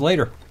zip ties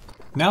later.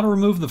 Now to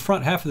remove the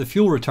front half of the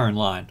fuel return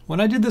line.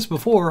 When I did this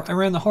before, I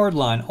ran the hard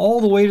line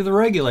all the way to the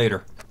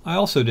regulator. I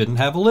also didn't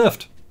have a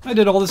lift. I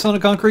did all this on a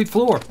concrete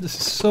floor. This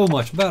is so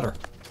much better.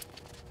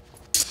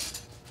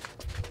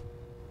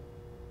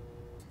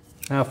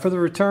 Now for the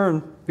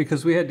return,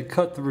 because we had to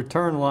cut the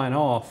return line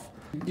off,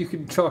 you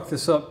can chalk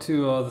this up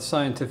to the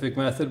scientific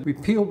method. We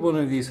peeled one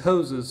of these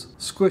hoses,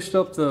 squished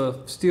up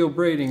the steel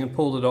braiding and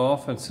pulled it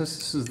off, and since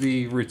this is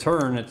the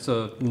return, it's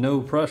a no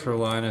pressure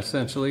line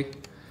essentially,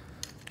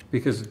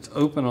 because it's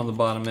open on the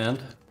bottom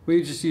end.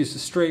 We just used a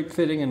straight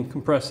fitting and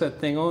compress that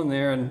thing on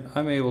there, and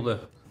I'm able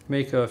to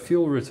make a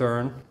fuel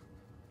return.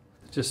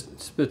 It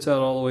just spits out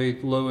all the way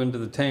low into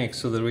the tank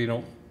so that we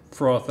don't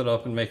froth it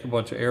up and make a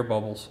bunch of air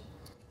bubbles.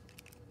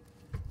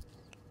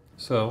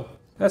 So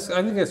I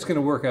think that's going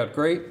to work out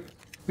great.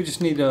 We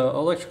just need an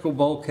electrical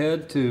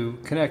bulkhead to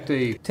connect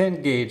a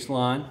 10 gauge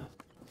line,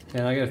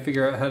 and I got to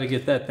figure out how to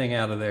get that thing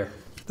out of there.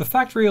 The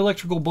factory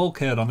electrical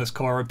bulkhead on this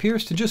car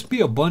appears to just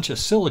be a bunch of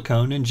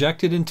silicone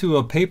injected into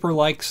a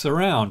paper-like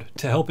surround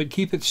to help it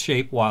keep its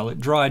shape while it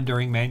dried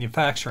during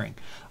manufacturing.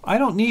 I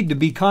don't need to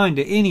be kind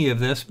to any of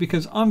this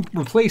because I'm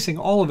replacing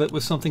all of it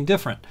with something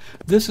different.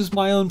 This is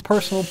my own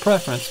personal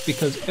preference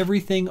because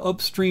everything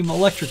upstream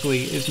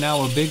electrically is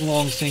now a big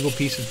long single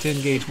piece of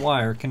 10 gauge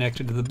wire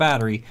connected to the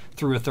battery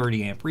through a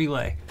 30 amp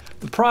relay.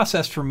 The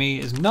process for me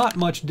is not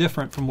much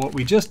different from what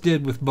we just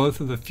did with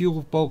both of the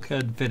fuel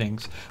bulkhead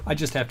fittings. I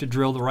just have to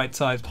drill the right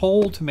sized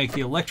hole to make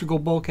the electrical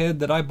bulkhead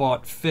that I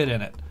bought fit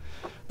in it.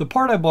 The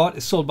part I bought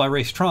is sold by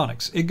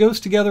Racetronics. It goes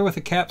together with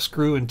a cap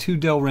screw and 2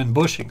 Delrin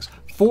bushings,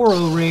 4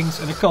 O-rings,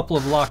 and a couple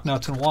of lock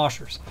nuts and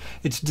washers.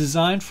 It's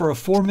designed for a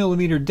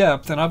 4mm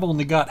depth, and I've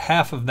only got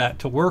half of that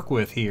to work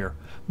with here.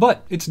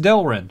 But it's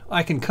Delrin.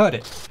 I can cut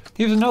it.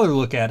 Here's another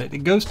look at it. It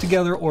goes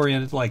together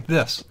oriented like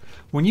this.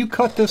 When you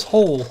cut this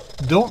hole,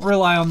 don't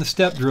rely on the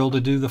step drill to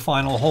do the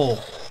final hole.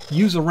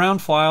 Use a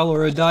round file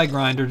or a die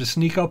grinder to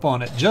sneak up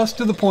on it just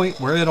to the point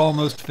where it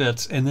almost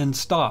fits, and then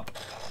stop.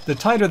 The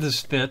tighter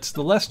this fits,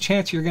 the less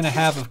chance you're going to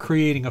have of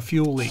creating a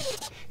fuel leak.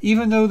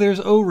 Even though there's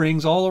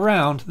O-rings all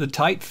around, the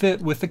tight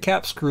fit with the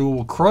cap screw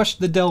will crush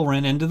the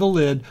Delrin into the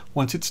lid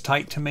once it's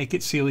tight to make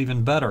it seal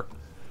even better.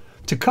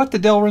 To cut the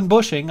Delrin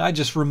bushing, I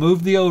just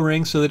removed the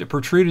O-ring so that it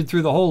protruded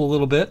through the hole a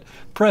little bit,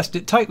 pressed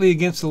it tightly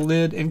against the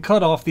lid, and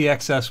cut off the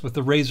excess with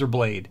the razor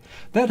blade.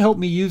 That helped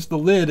me use the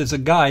lid as a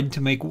guide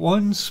to make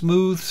one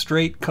smooth,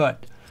 straight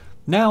cut.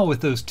 Now, with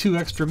those 2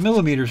 extra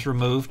millimeters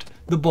removed,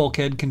 the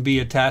bulkhead can be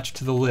attached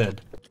to the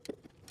lid.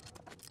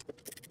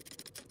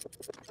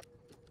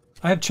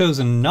 I have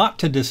chosen not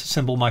to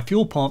disassemble my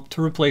fuel pump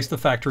to replace the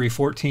factory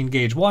 14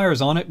 gauge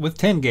wires on it with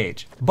 10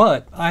 gauge,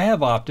 but I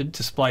have opted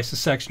to splice a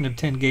section of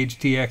 10 gauge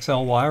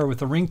TXL wire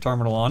with a ring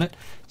terminal on it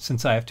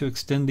since I have to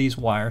extend these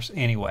wires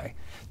anyway.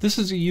 This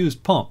is a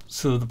used pump,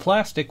 so the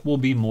plastic will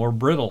be more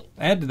brittle.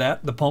 Add to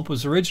that, the pump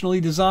was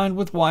originally designed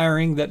with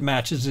wiring that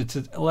matches its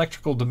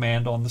electrical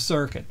demand on the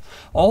circuit.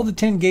 All the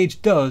 10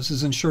 gauge does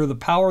is ensure the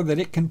power that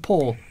it can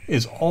pull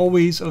is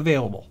always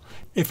available.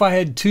 If I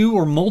had 2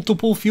 or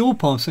multiple fuel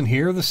pumps in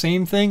here, the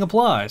same thing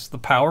applies. The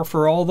power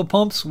for all the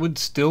pumps would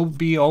still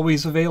be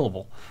always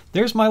available.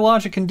 There's my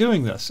logic in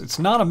doing this. It's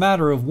not a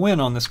matter of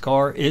when on this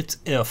car, it's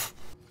if.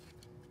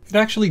 It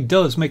actually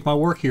does make my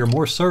work here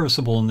more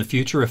serviceable in the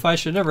future if I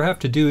should ever have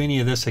to do any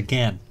of this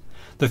again.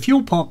 The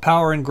fuel pump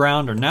power and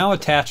ground are now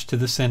attached to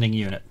the sending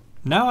unit.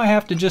 Now I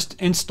have to just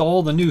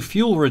install the new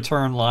fuel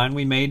return line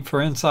we made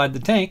for inside the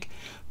tank,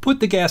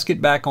 put the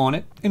gasket back on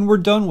it, and we're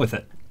done with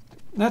it.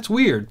 That's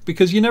weird,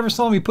 because you never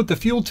saw me put the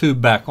fuel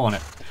tube back on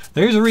it.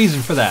 There's a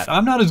reason for that.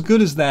 I'm not as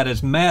good as that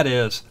as Matt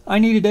is. I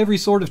needed every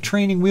sort of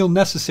training wheel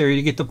necessary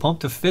to get the pump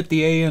to fit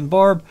the AN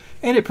barb,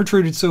 and it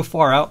protruded so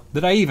far out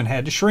that I even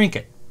had to shrink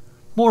it.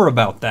 More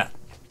about that.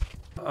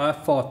 I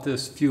fought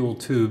this fuel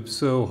tube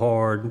so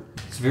hard.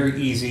 It's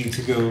very easy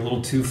to go a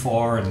little too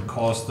far and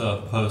cause the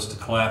hose to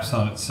collapse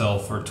on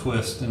itself or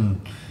twist and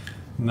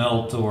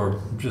melt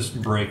or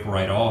just break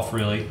right off,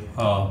 really.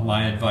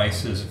 My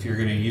advice is if you're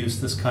going to use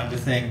this kind of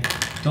thing,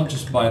 don't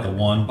just buy the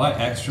one, buy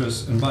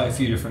extras and buy a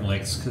few different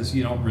lengths because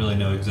you don't really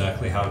know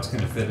exactly how it's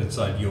going to fit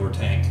inside your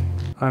tank.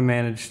 I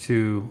managed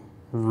to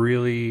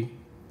really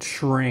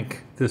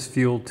shrink this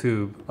fuel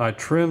tube. I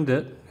trimmed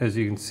it, as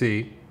you can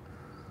see,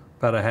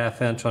 about a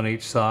 ½ inch on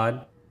each side,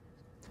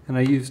 and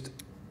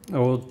I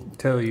will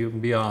tell you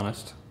and be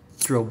honest,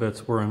 drill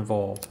bits were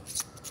involved.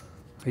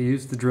 I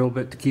used the drill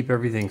bit to keep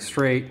everything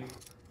straight.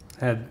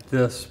 Had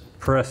this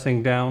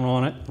pressing down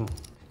on it, and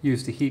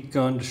used a heat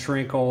gun to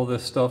shrink all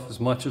this stuff as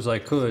much as I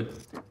could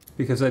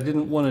because I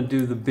didn't want to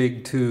do the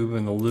big tube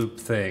and the loop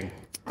thing.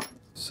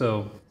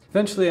 So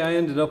eventually I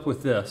ended up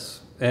with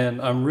this, and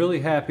I'm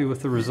really happy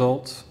with the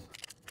results.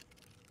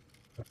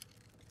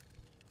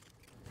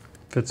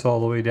 Fits all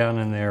the way down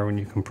in there when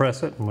you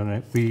compress it, and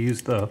when we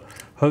use the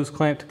hose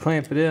clamp to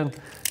clamp it in,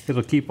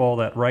 it'll keep all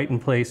that right in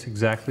place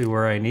exactly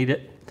where I need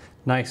it.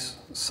 Nice,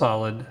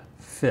 solid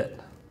fit.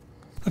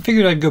 I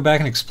figured I'd go back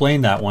and explain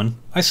that one.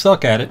 I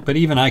suck at it, but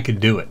even I could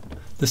do it.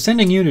 The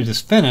sending unit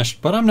is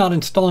finished, but I'm not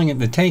installing it in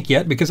the tank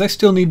yet because I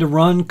still need to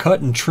run,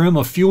 cut, and trim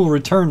a fuel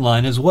return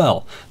line as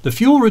well. The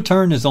fuel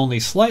return is only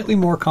slightly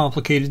more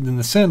complicated than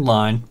the send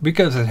line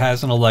because it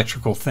has an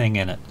electrical thing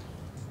in it.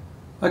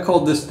 I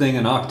called this thing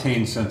an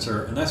octane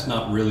sensor, and that's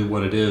not really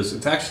what it is.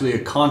 It's actually a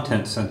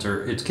content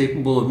sensor. It's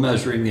capable of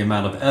measuring the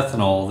amount of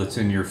ethanol that's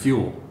in your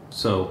fuel.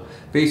 So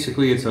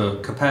basically it's a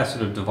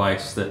capacitive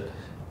device that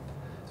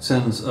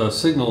sends a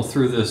signal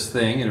through this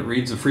thing, and it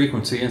reads the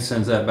frequency and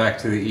sends that back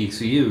to the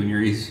ECU, and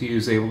your ECU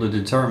is able to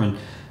determine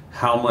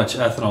how much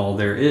ethanol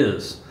there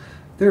is.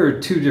 There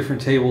are two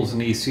different tables in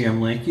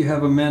ECMlink. You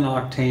have a min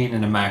octane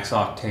and a max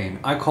octane.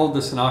 I called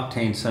this an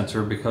octane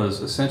sensor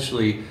because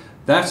essentially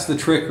that's the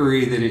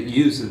trickery that it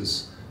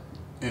uses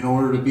in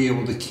order to be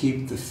able to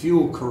keep the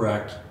fuel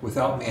correct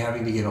without me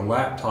having to get a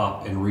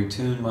laptop and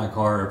retune my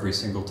car every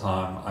single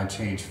time I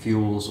change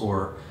fuels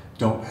or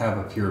don't have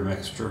a pure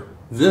mixture.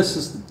 This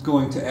is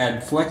going to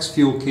add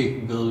FlexFuel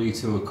capability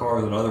to a car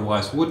that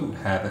otherwise wouldn't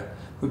have it,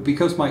 but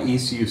because my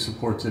ECU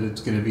supports it, it's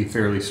going to be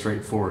fairly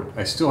straightforward.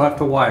 I still have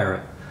to wire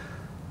it.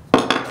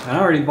 And I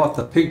already bought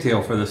the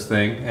pigtail for this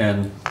thing,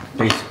 and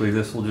basically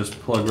this will just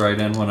plug right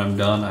in when I'm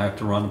done. I have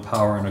to run a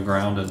power and a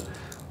ground and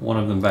one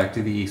of them back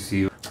to the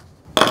ECU.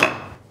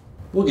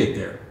 We'll get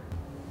there.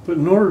 But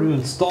in order to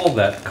install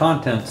that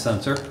content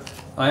sensor,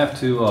 I have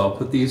to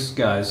put these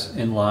guys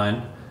in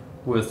line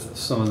with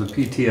some of the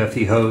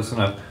PTFE hose,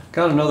 and I've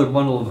got another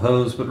bundle of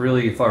hose, but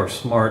really if I were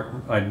smart,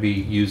 I'd be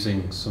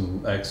using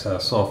some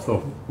excess off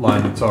the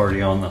line that's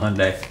already on the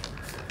Hyundai.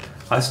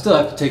 I still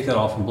have to take that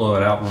off and blow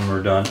it out when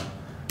we're done.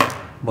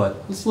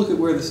 But let's look at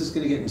where this is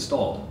going to get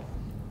installed.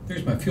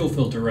 There's my fuel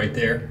filter right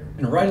there,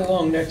 and right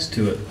along next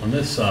to it on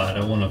this side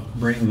I want to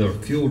bring the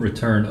fuel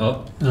return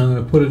up, and I'm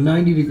going to put a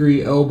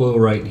 90-degree elbow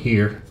right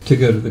here to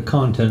go to the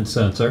content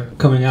sensor.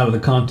 Coming out of the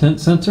content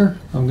sensor,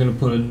 I'm going to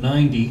put a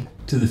 90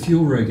 to the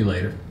fuel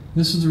regulator.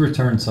 This is the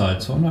return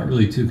side, so I'm not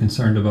really too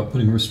concerned about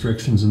putting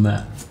restrictions in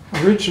that.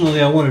 Originally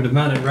I wanted to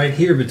mount it right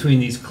here between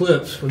these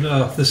clips,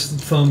 but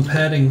this foam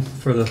padding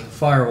for the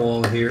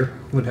firewall here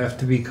would have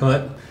to be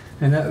cut.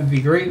 And that would be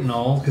great and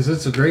all, because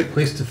it's a great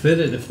place to fit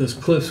it if those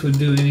clips would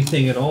do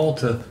anything at all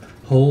to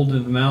hold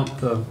and mount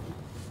the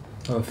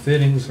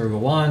fittings or the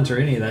lines or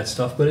any of that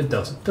stuff, but it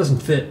doesn't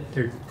fit.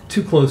 They're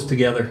too close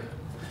together.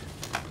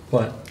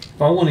 But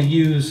if I want to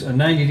use a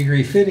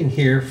 90-degree fitting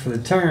here for the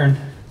turn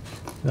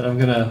that I'm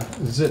going to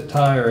zip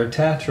tie or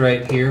attach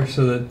right here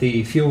so that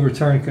the fuel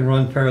return can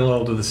run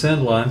parallel to the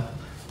send line,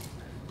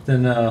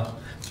 then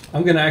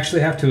I'm going to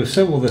actually have to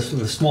assemble this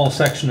with a small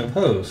section of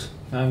hose.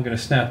 I'm going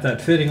to snap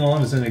that fitting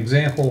on as an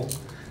example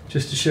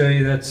just to show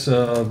you that's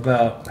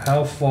about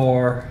how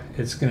far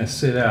it's going to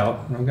sit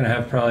out. And I'm going to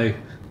have probably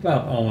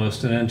about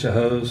almost an inch of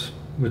hose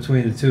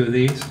between the two of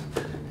these,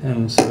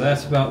 and so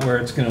that's about where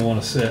it's going to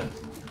want to sit.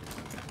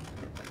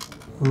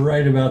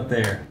 Right about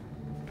there.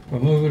 If I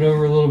move it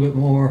over a little bit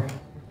more,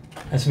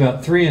 that's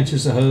about 3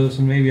 inches of hose,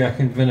 and maybe I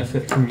can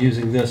benefit from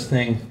using this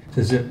thing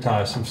to zip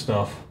tie some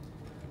stuff.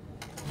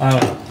 I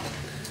don't know.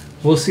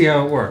 We'll see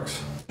how it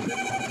works.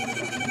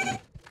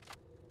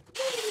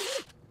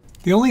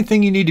 The only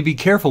thing you need to be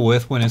careful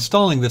with when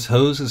installing this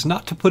hose is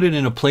not to put it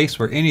in a place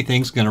where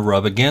anything's going to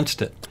rub against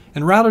it,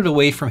 and route it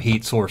away from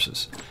heat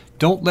sources.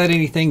 Don't let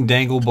anything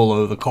dangle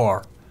below the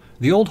car.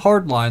 The old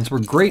hard lines were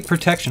great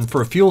protection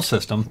for a fuel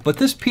system, but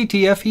this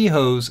PTFE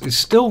hose is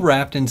still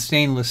wrapped in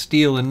stainless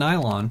steel and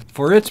nylon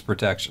for its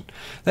protection.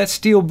 That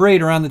steel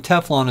braid around the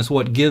Teflon is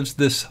what gives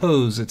this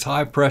hose its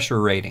high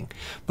pressure rating.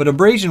 But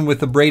abrasion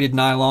with the braided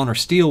nylon or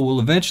steel will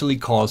eventually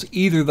cause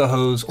either the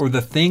hose or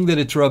the thing that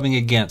it's rubbing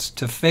against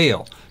to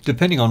fail,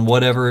 depending on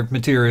whatever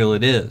material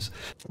it is.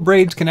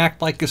 Braids can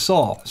act like a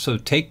saw, so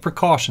take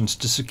precautions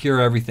to secure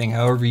everything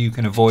however you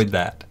can avoid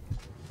that.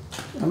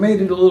 I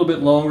made it a little bit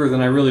longer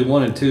than I really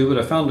wanted to, but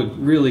I found a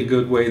really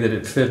good way that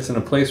it fits in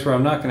a place where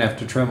I'm not going to have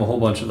to trim a whole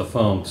bunch of the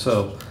foam.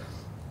 So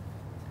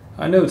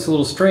I know it's a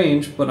little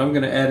strange, but I'm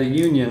going to add a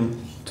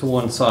union to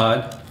one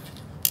side.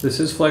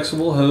 This is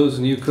flexible hose,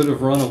 and you could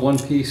have run a one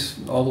piece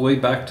all the way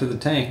back to the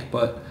tank,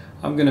 but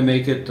I'm going to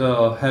make it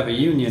have a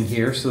union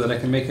here so that I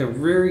can make a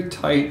very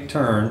tight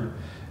turn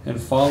and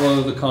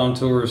follow the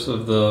contours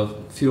of the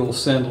fuel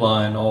send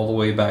line all the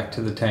way back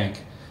to the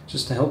tank.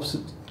 Just to help it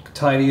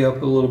tidy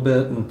up a little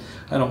bit, and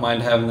I don't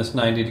mind having this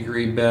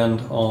 90-degree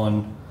bend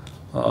on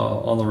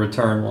the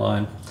return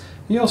line.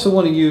 You also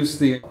want to use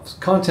the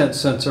content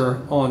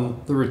sensor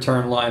on the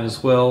return line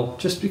as well,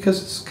 just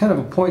because it's kind of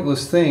a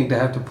pointless thing to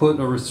have to put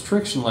a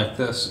restriction like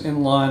this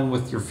in line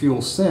with your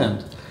fuel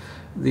send.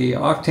 The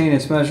octane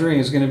it's measuring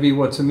is going to be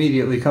what's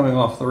immediately coming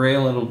off the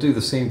rail, and it'll do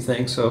the same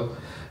thing. So,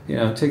 you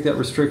know, take that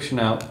restriction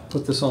out,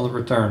 put this on the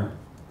return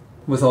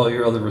with all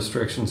your other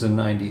restrictions in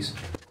 90s.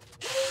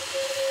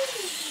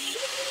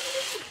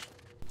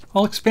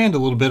 I'll expand a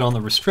little bit on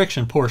the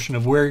restriction portion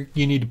of where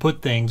you need to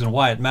put things and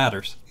why it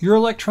matters. Your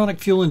electronic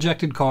fuel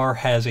injected car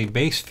has a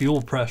base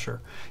fuel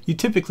pressure. You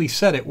typically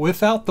set it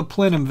without the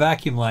plenum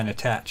vacuum line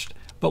attached.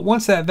 But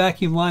once that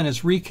vacuum line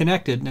is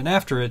reconnected and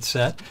after it's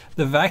set,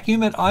 the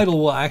vacuum at idle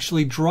will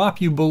actually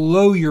drop you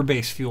below your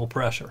base fuel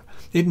pressure.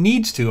 It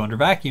needs to under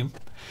vacuum.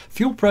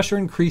 Fuel pressure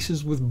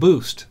increases with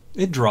boost.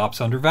 It drops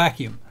under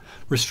vacuum.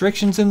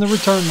 Restrictions in the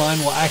return line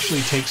will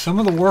actually take some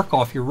of the work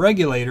off your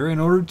regulator in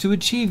order to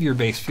achieve your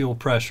base fuel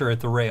pressure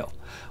at the rail.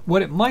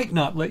 What it might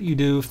not let you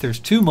do if there's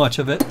too much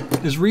of it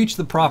is reach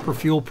the proper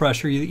fuel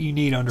pressure that you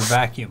need under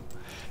vacuum.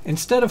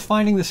 Instead of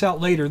finding this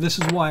out later, this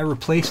is why I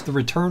replaced the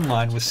return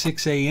line with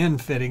 6AN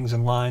fittings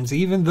and lines,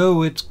 even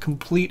though it's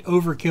complete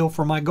overkill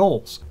for my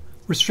goals.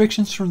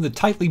 Restrictions from the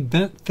tightly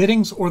bent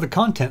fittings or the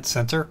content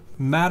sensor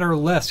matter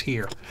less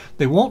here.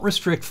 They won't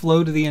restrict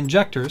flow to the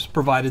injectors,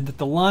 provided that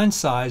the line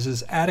size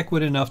is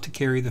adequate enough to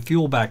carry the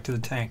fuel back to the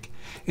tank.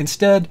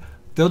 Instead,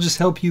 they'll just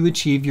help you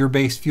achieve your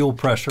base fuel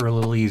pressure a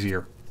little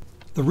easier.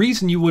 The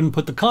reason you wouldn't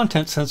put the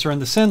content sensor in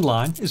the send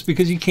line is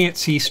because you can't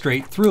see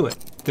straight through it.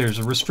 There's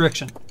a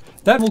restriction.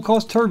 That will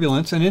cause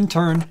turbulence, and in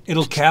turn,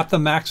 it'll cap the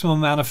maximum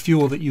amount of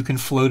fuel that you can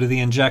flow to the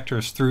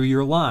injectors through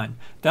your line.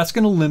 That's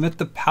going to limit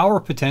the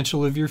power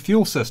potential of your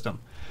fuel system.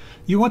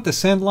 You want the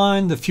send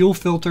line, the fuel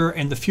filter,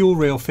 and the fuel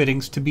rail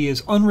fittings to be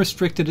as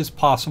unrestricted as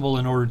possible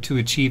in order to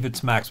achieve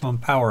its maximum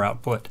power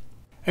output.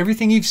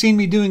 Everything you've seen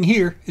me doing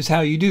here is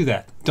how you do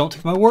that. Don't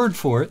take my word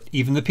for it.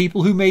 Even the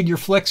people who made your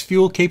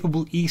FlexFuel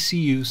capable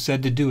ECU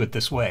said to do it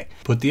this way.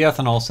 Put the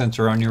ethanol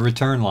sensor on your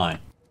return line.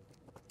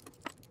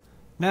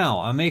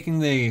 Now, I'm making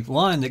the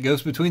line that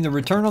goes between the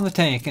return on the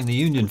tank and the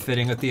union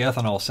fitting with the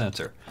ethanol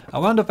sensor. I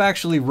wound up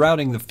actually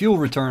routing the fuel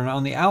return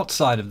on the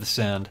outside of the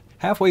send,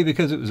 halfway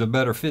because it was a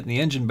better fit in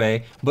the engine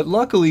bay, but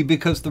luckily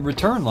because the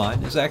return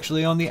line is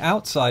actually on the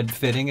outside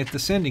fitting at the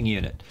sending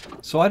unit,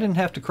 so I didn't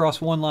have to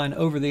cross one line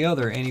over the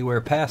other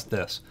anywhere past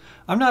this.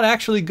 I'm not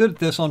actually good at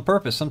this on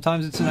purpose,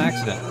 sometimes it's an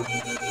accident.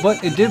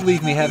 But it did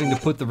leave me having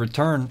to put the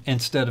return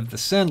instead of the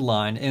send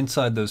line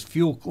inside those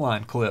fuel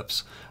line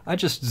clips. I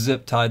just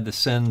zip tied the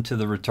send to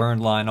the return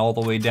line all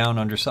the way down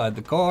underside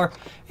the car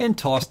and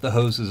tossed the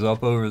hoses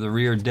up over the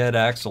rear dead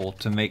axle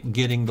to make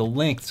getting the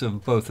lengths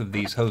of both of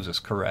these hoses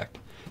correct.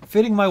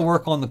 Fitting my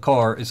work on the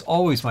car is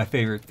always my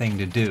favorite thing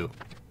to do.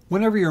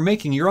 Whenever you're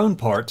making your own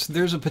parts,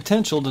 there's a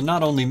potential to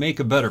not only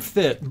make a better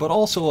fit, but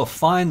also a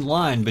fine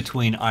line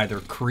between either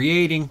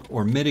creating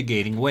or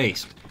mitigating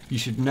waste. You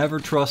should never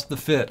trust the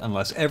fit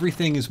unless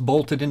everything is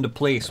bolted into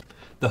place.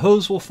 The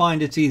hose will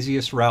find its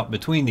easiest route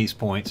between these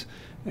points,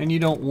 and you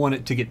don't want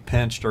it to get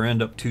pinched or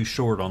end up too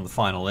short on the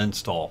final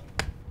install.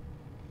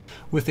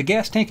 With the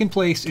gas tank in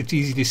place, it's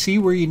easy to see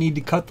where you need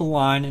to cut the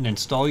line and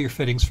install your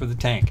fittings for the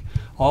tank.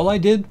 All I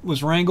did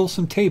was wrangle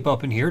some tape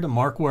up in here to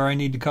mark where I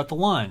need to cut the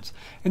lines,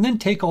 and then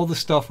take all the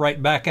stuff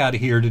right back out of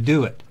here to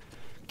do it.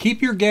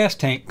 Keep your gas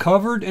tank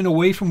covered and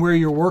away from where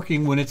you're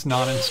working when it's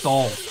not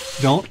installed.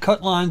 Don't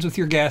cut lines with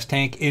your gas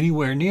tank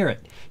anywhere near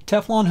it.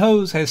 Teflon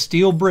hose has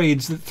steel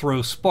braids that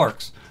throw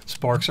sparks.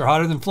 Sparks are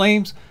hotter than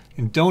flames,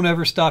 and don't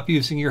ever stop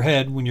using your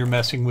head when you're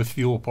messing with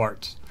fuel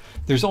parts.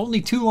 There's only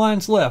 2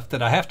 lines left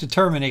that I have to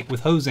terminate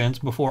with hose ends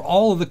before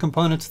all of the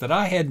components that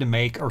I had to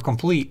make are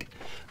complete.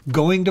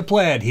 Going to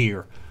plaid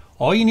here.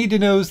 All you need to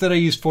know is that I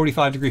used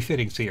 45-degree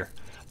fittings here.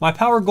 My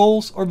power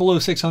goals are below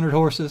 600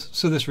 horses,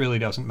 so this really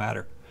doesn't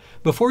matter.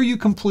 Before you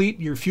complete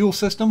your fuel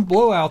system,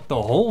 blow out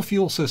the whole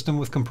fuel system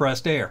with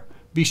compressed air.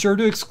 Be sure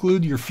to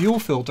exclude your fuel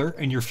filter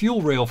and your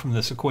fuel rail from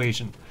this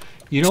equation.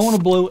 You don't want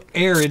to blow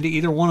air into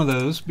either one of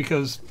those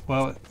because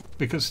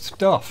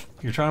stuff.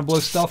 You're trying to blow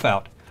stuff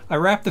out. I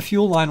wrapped the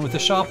fuel line with a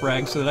shop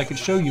rag so that I could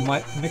show you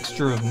my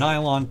mixture of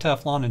nylon,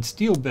 Teflon, and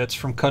steel bits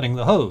from cutting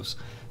the hose.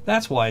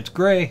 That's why it's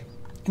gray.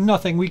 And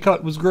nothing we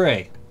cut was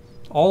gray.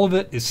 All of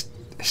it is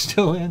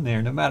still in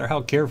there, no matter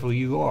how careful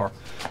you are.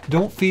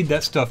 Don't feed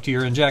that stuff to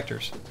your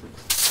injectors.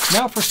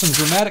 Now for some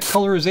dramatic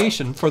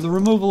colorization for the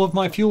removal of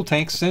my fuel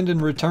tank send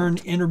and return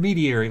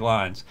intermediary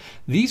lines.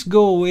 These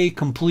go away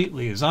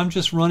completely as I'm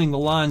just running the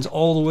lines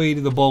all the way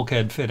to the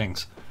bulkhead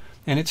fittings.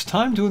 And it's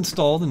time to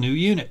install the new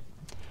unit.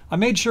 I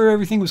made sure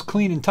everything was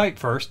clean and tight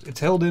first. It's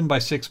held in by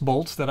 6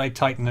 bolts that I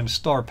tightened in a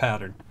star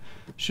pattern.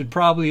 Should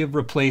probably have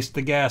replaced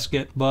the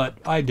gasket, but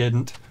I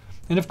didn't.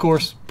 And of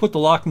course, put the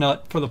lock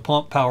nut for the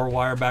pump power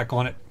wire back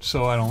on it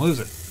so I don't lose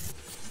it.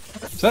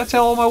 So that's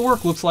how all my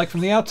work looks like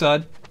from the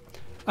outside.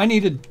 I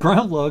needed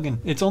ground lug, and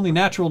it's only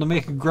natural to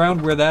make a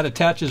ground where that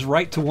attaches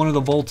right to one of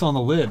the bolts on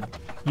the lid.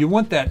 You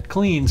want that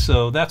clean,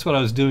 so that's what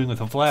I was doing with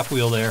the flap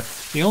wheel there.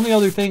 The only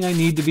other thing I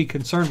need to be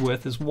concerned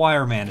with is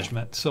wire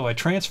management, so I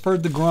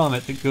transferred the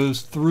grommet that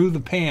goes through the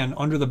pan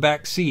under the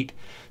back seat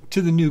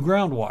to the new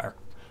ground wire.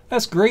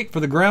 That's great for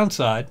the ground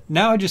side.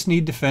 Now I just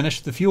need to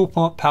finish the fuel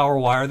pump power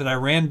wire that I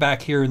ran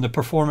back here in the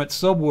performance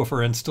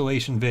subwoofer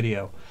installation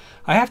video.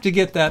 I have to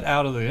get that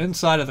out of the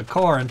inside of the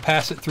car and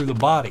pass it through the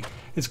body.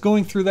 It's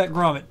going through that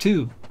grommet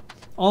too.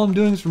 All I'm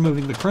doing is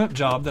removing the crimp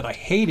job that I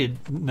hated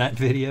in that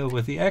video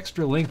with the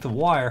extra length of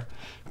wire,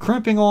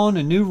 crimping on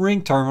a new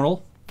ring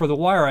terminal for the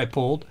wire I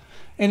pulled,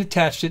 and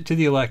attached it to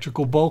the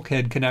electrical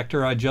bulkhead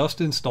connector I just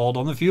installed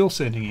on the fuel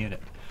sending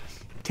unit.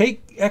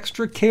 Take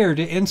extra care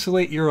to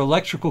insulate your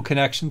electrical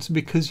connections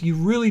because you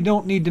really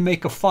don't need to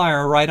make a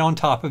fire right on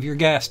top of your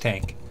gas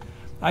tank.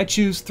 I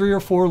choose 3 or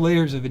 4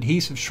 layers of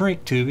adhesive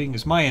shrink tubing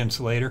as my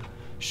insulator.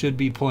 Should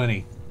be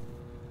plenty.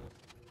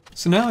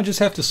 So now I just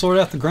have to sort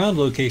out the ground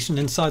location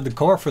inside the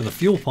car for the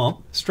fuel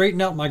pump,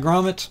 straighten out my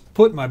grommets,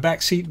 put my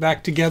back seat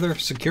back together,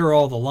 secure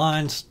all the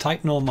lines,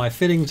 tighten all my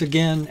fittings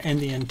again, and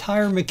the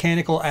entire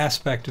mechanical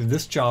aspect of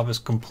this job is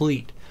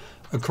complete.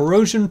 A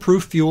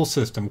corrosion-proof fuel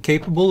system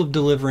capable of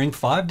delivering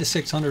 500 to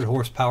 600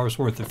 horsepower's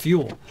worth of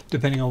fuel,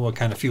 depending on what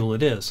kind of fuel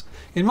it is.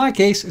 In my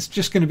case, it's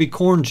just going to be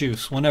corn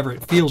juice whenever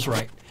it feels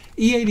right.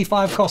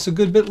 E85 costs a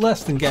good bit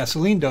less than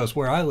gasoline does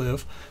where I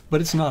live,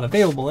 but it's not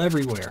available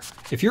everywhere.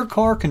 If your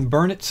car can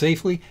burn it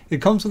safely,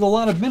 it comes with a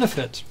lot of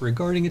benefits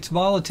regarding its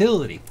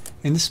volatility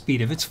and the speed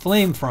of its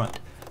flame front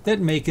that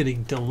make it a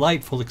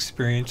delightful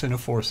experience in a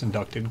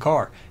force-inducted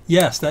car.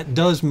 Yes, that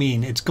does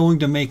mean it's going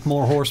to make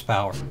more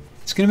horsepower.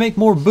 It's going to make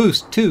more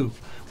boost too.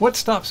 What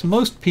stops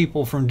most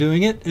people from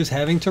doing it is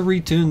having to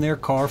retune their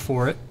car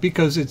for it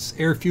because its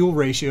air-fuel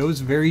ratio is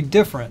very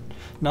different.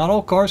 Not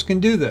all cars can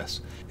do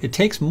this. It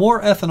takes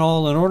more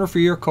ethanol in order for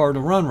your car to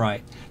run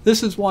right.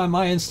 This is why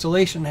my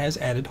installation has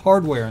added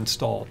hardware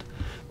installed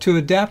to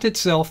adapt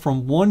itself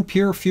from one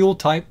pure fuel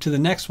type to the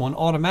next one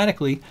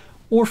automatically,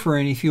 or for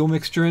any fuel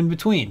mixture in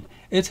between.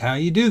 It's how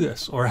you do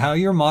this, or how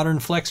your modern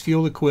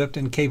FlexFuel equipped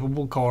and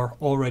capable car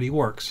already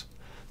works.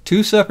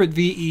 2 separate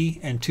VE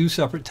and 2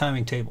 separate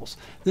timing tables.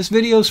 This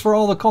video is for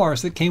all the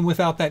cars that came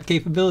without that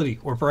capability,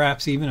 or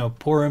perhaps even a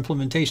poor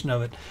implementation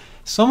of it.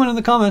 Someone in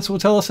the comments will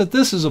tell us that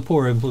this is a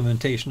poor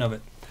implementation of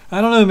it. I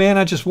don't know, man,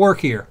 I just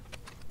work here.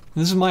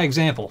 This is my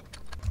example.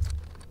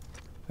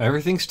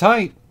 Everything's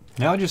tight.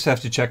 Now I just have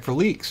to check for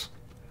leaks.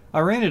 I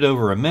ran it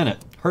over a minute,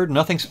 heard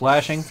nothing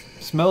splashing,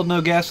 smelled no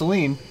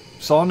gasoline,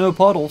 saw no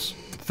puddles,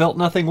 felt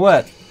nothing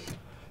wet.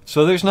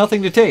 So there's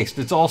nothing to taste,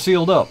 it's all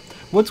sealed up.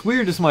 What's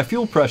weird is my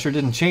fuel pressure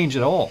didn't change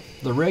at all.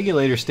 The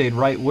regulator stayed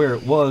right where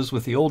it was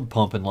with the old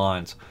pump and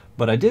lines.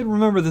 But I did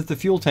remember that the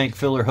fuel tank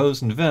filler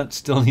hose and vent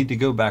still need to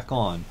go back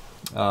on.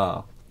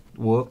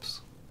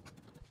 Whoops.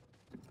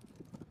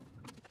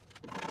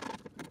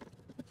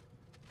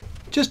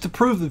 Just to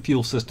prove the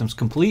fuel system's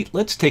complete,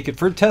 let's take it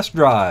for a test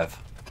drive.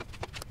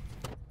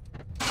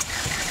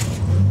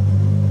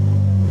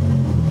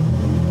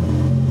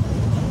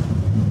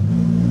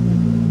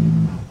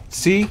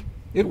 See?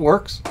 It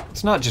works.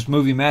 It's not just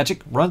movie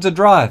magic, runs and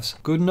drives.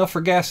 Good enough for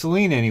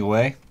gasoline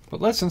anyway. But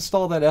let's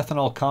install that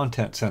ethanol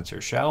content sensor,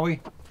 shall we?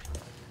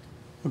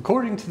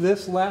 According to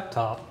this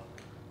laptop,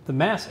 the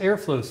mass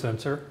airflow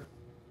sensor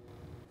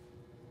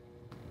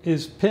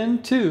is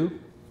pin 2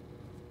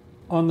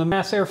 on the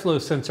mass airflow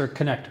sensor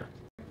connector.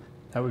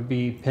 That would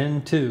be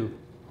pin 2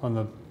 on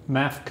the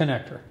MAF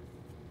connector.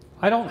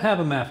 I don't have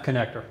a MAF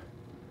connector,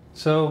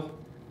 so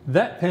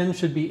that pin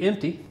should be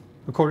empty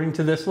according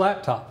to this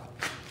laptop.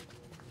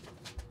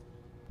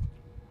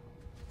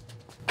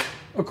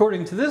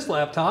 According to this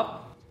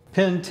laptop,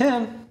 pin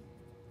 10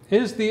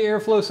 is the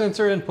airflow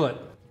sensor input.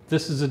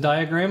 This is a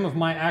diagram of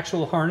my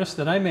actual harness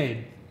that I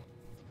made.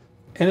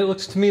 And it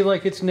looks to me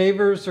like its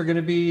neighbors are going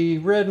to be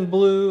red and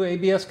blue,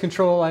 ABS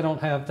control. I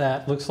don't have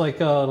that. Looks like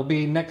it'll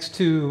be next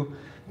to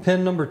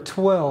pin number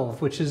 12,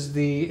 which is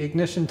the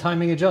ignition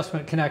timing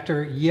adjustment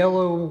connector,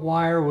 yellow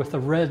wire with a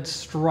red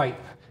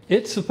stripe.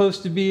 It's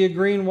supposed to be a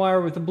green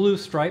wire with a blue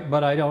stripe,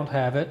 but I don't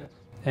have it.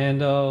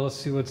 And let's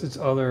see what's its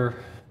other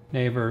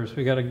neighbors.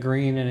 We got a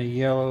green and a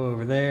yellow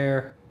over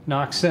there.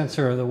 Knock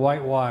sensor, the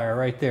white wire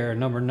right there,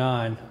 number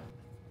 9.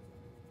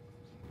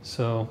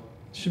 So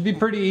should be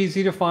pretty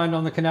easy to find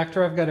on the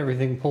connector. I've got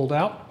everything pulled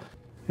out.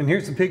 And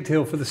here's the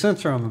pigtail for the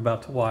sensor I'm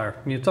about to wire.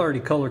 I mean, it's already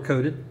color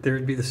coded. There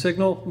would be the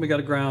signal, we got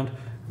a ground,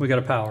 we got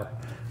a power.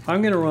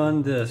 I'm going to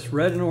run this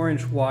red and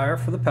orange wire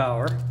for the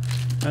power.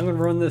 I'm going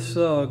to run this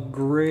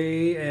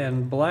gray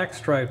and black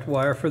striped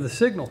wire for the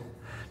signal.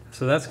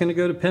 So that's going to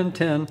go to pin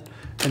 10,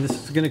 and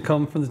this is going to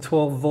come from the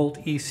 12 volt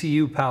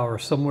ECU power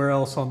somewhere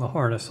else on the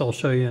harness. I'll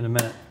show you in a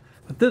minute.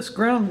 But this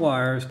ground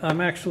wire,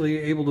 I'm actually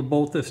able to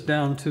bolt this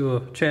down to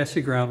a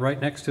chassis ground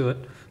right next to it,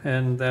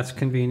 and that's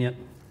convenient.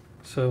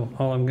 So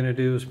all I'm going to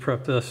do is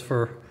prep this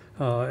for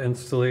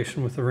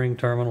installation with the ring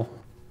terminal.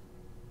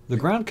 The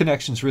ground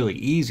connection's really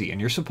easy,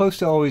 and you're supposed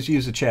to always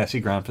use a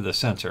chassis ground for the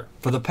sensor.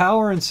 For the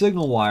power and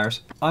signal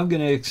wires, I'm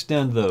going to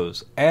extend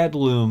those, add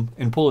loom,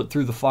 and pull it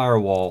through the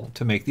firewall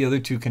to make the other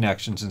 2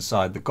 connections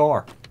inside the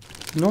car.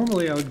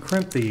 Normally I would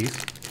crimp these,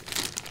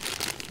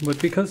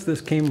 but because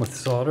this came with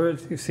solder,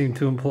 it seemed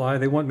to imply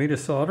they want me to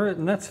solder it,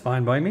 and that's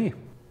fine by me.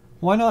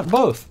 Why not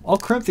both? I'll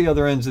crimp the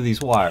other ends of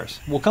these wires.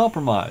 We'll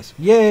compromise.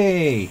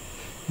 Yay!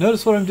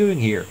 Notice what I'm doing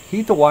here.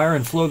 Heat the wire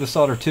and flow the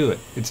solder to it.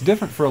 It's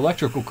different for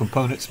electrical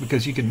components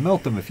because you can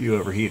melt them if you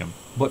overheat them.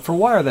 But for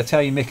wire, that's how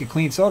you make a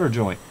clean solder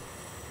joint.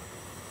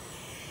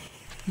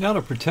 Now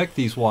to protect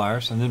these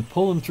wires and then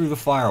pull them through the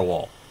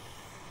firewall.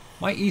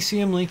 My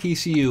ECMlink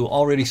ECU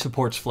already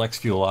supports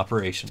FlexFuel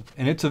operation,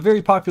 and it's a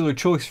very popular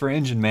choice for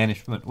engine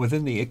management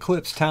within the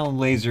Eclipse, Talon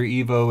Laser,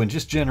 Evo, and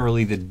just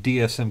generally the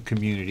DSM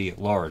community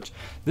at large.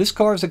 This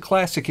car is a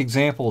classic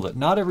example that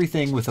not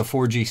everything with a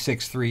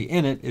 4G63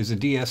 in it is a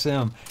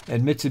DSM,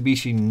 and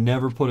Mitsubishi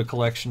never put a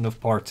collection of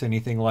parts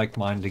anything like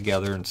mine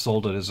together and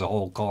sold it as a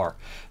whole car.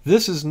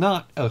 This is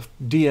not a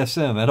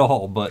DSM at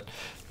all, but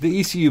the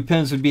ECU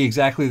pins would be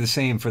exactly the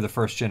same for the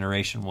first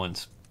generation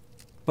ones.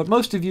 But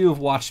most of you have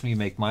watched me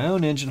make my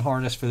own engine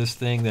harness for this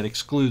thing that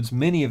excludes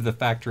many of the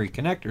factory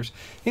connectors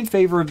in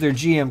favor of their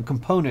GM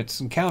components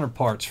and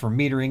counterparts for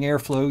metering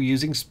airflow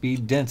using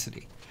speed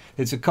density.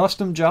 It's a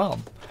custom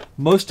job.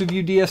 Most of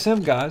you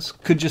DSM guys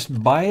could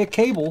just buy a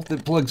cable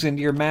that plugs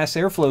into your mass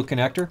airflow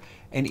connector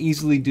and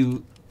easily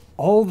do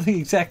all the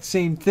exact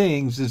same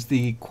things as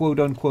the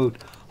quote-unquote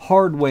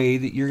hard way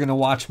that you're going to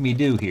watch me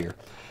do here.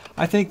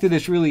 I think that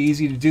it's really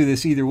easy to do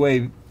this either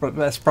way, but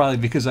that's probably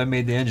because I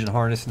made the engine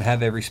harness and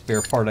have every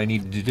spare part I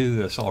needed to do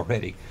this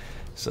already.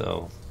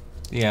 So,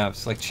 yeah,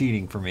 it's like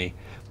cheating for me.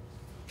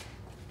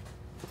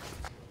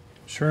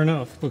 Sure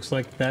enough, looks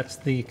like that's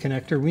the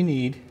connector we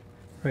need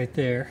right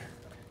there.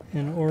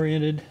 And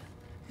oriented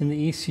in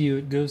the ECU,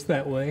 it goes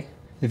that way.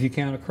 If you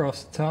count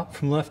across the top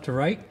from left to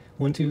right,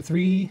 1, 2,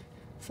 3,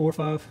 4,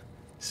 5,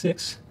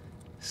 6,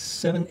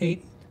 7,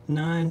 8,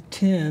 9,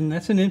 10.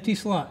 That's an empty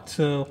slot.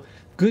 So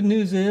good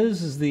news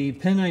is the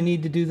pin I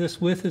need to do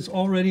this with is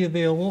already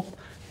available,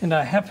 and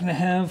I happen to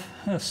have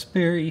a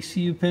spare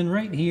ECU pin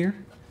right here,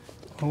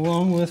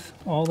 along with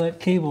all that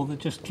cable that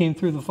just came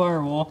through the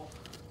firewall.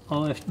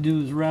 All I have to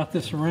do is route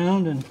this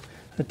around and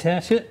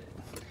attach it,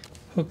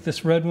 hook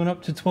this red one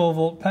up to 12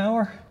 volt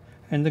power,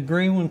 and the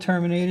gray one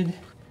terminated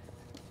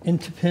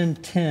into pin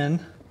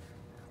 10,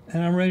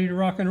 and I'm ready to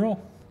rock and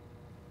roll.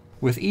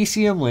 With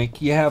ECMlink,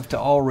 you have to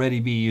already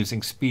be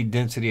using speed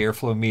density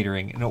airflow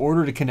metering in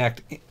order to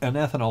connect an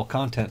ethanol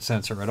content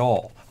sensor at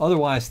all.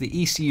 Otherwise,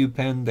 the ECU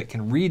pin that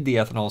can read the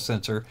ethanol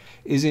sensor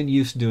is in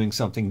use doing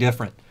something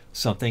different,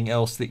 something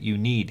else that you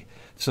need.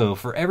 So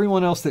for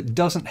everyone else that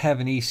doesn't have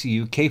an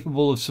ECU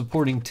capable of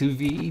supporting 2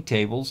 VE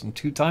tables and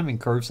 2 timing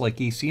curves like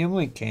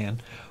ECMlink can,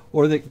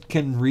 or that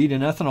can read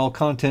an ethanol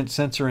content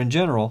sensor in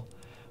general,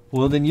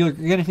 well, then you're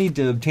going to need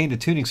to obtain a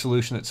tuning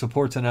solution that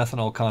supports an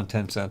ethanol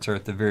content sensor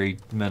at the very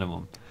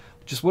minimum.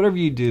 Just whatever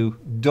you do,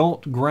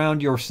 don't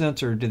ground your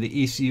sensor to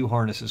the ECU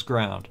harness's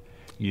ground.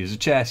 Use a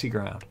chassis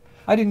ground.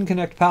 I didn't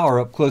connect power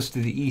up close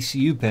to the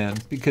ECU pin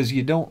because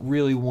you don't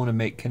really want to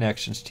make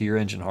connections to your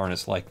engine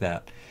harness like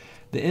that.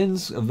 The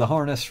ends of the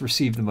harness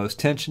receive the most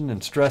tension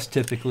and stress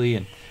typically,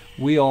 and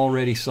we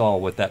already saw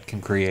what that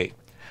can create.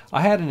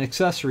 I had an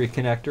accessory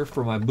connector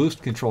for my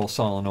boost control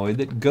solenoid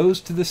that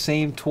goes to the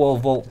same 12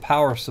 volt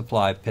power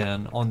supply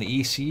pin on the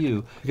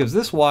ECU because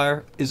this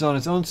wire is on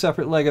its own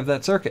separate leg of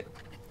that circuit.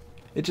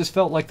 It just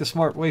felt like the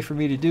smart way for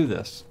me to do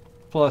this.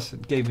 Plus,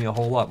 it gave me a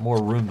whole lot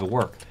more room to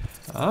work.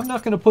 I'm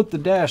not going to put the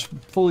dash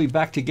fully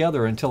back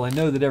together until I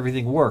know that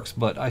everything works,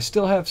 but I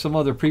still have some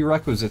other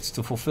prerequisites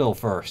to fulfill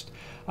first.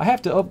 I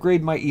have to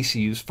upgrade my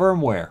ECU's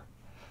firmware.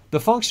 The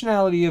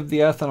functionality of the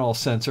ethanol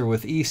sensor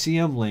with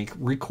ECMlink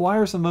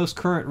requires the most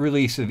current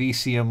release of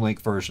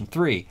ECMlink version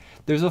 3.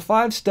 There's a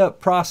 5-step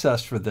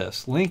process for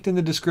this, linked in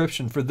the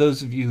description for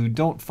those of you who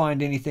don't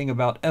find anything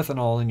about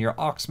ethanol in your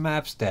aux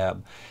maps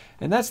tab.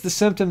 And that's the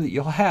symptom that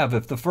you'll have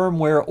if the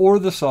firmware or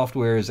the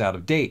software is out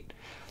of date.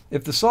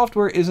 If the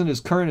software isn't as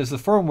current as the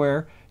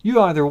firmware,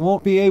 you either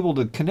won't be able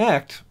to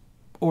connect,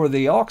 or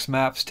the aux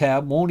maps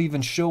tab won't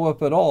even show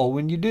up at all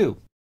when you do.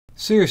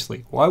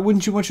 Seriously, why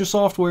wouldn't you want your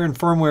software and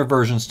firmware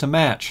versions to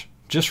match?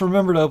 Just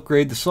remember to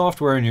upgrade the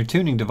software in your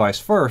tuning device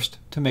first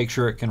to make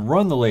sure it can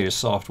run the latest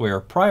software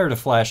prior to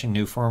flashing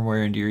new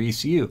firmware into your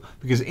ECU,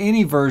 because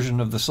any version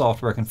of the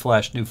software can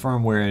flash new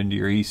firmware into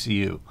your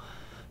ECU.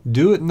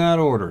 Do it in that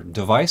order: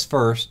 device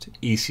first,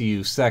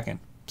 ECU second.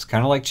 It's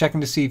kind of like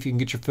checking to see if you can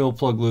get your fill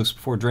plug loose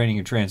before draining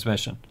your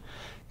transmission.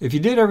 If you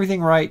did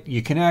everything right,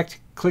 you connect,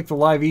 click the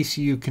live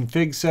ECU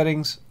config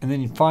settings, and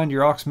then you find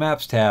your aux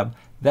maps tab.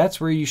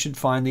 That's where you should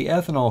find the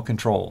ethanol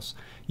controls.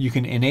 You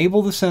can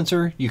enable the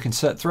sensor, you can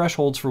set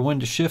thresholds for when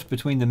to shift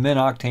between the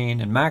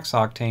min-octane and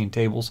max-octane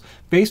tables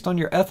based on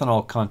your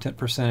ethanol content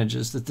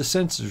percentages that the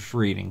sensor's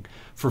reading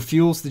for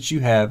fuels that you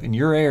have in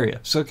your area,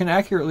 so it can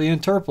accurately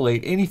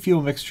interpolate any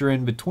fuel mixture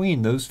in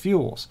between those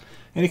fuels.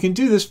 And it can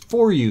do this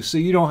for you so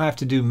you don't have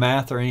to do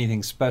math or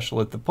anything special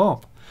at the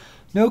pump.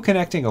 No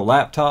connecting a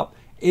laptop,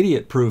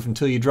 idiot-proof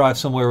until you drive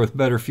somewhere with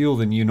better fuel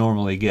than you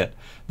normally get.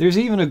 There's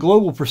even a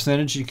global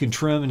percentage you can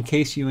trim in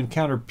case you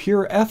encounter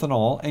pure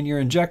ethanol and your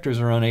injectors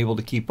are unable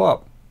to keep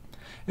up.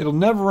 It'll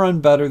never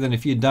run better than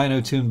if you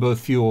dyno tune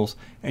both fuels,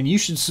 and you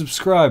should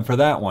subscribe for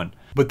that one.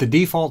 But the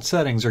default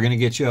settings are going to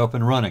get you up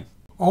and running.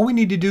 All we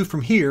need to do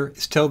from here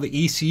is tell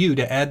the ECU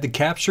to add the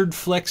captured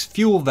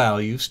FlexFuel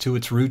values to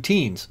its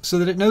routines so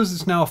that it knows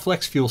it's now a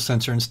FlexFuel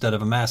sensor instead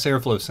of a mass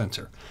airflow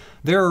sensor.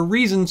 There are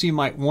reasons you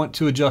might want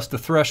to adjust the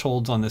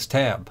thresholds on this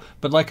tab,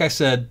 but like I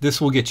said, this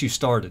will get you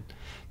started.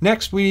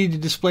 Next, we need to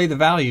display the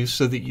values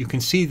so that you can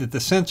see that the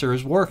sensor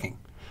is working.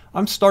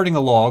 I'm starting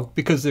a log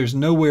because there's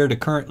nowhere to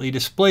currently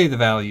display the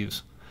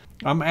values.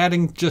 I'm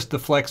adding just the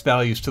flex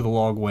values to the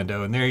log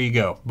window, and there you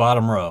go,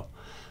 bottom row.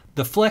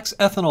 The flex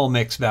ethanol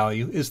mix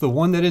value is the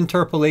one that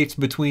interpolates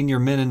between your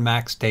min and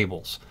max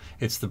tables.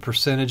 It's the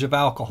percentage of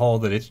alcohol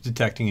that it's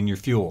detecting in your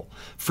fuel.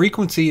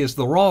 Frequency is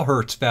the raw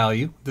hertz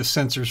value the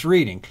sensor's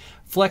reading.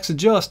 Flex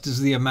adjust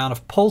is the amount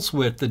of pulse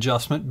width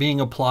adjustment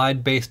being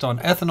applied based on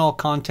ethanol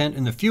content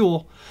in the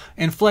fuel.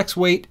 And flex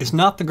weight is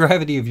not the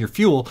gravity of your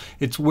fuel,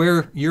 it's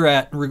where you're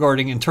at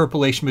regarding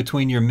interpolation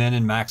between your min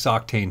and max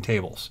octane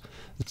tables.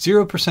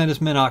 0%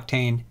 is min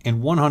octane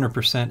and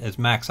 100% is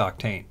max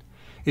octane.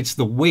 It's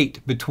the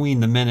weight between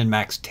the min and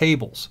max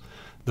tables.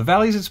 The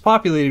values it's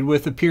populated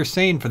with appear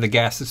sane for the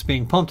gas that's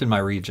being pumped in my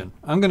region.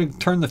 I'm going to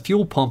turn the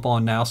fuel pump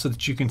on now so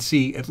that you can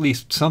see at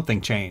least something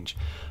change.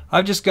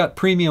 I've just got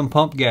premium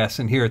pump gas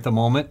in here at the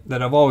moment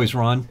that I've always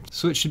run,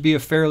 so it should be a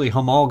fairly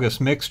homologous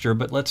mixture,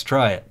 but let's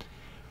try it.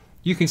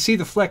 You can see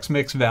the flex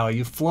mix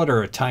value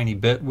flutter a tiny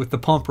bit with the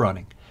pump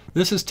running.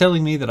 This is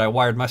telling me that I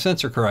wired my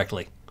sensor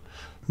correctly.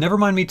 Never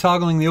mind me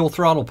toggling the old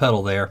throttle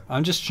pedal there.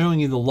 I'm just showing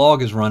you the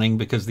log is running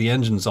because the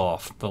engine's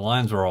off. The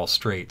lines are all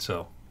straight,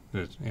 so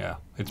yeah,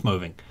 it's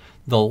moving.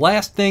 The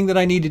last thing that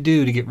I need to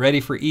do to get ready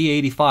for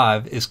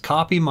E85 is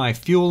copy my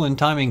fuel and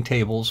timing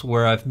tables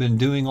where I've been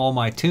doing all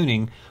my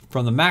tuning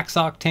from the max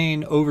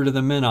octane over to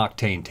the min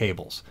octane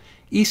tables.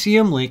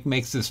 ECMlink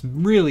makes this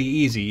really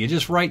easy. You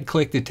just right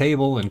click the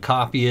table and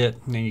copy it,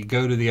 and then you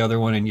go to the other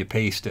one and you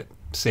paste it.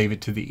 Save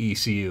it to the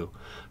ECU.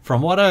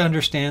 From what I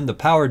understand, the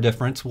power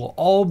difference will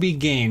all be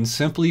gained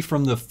simply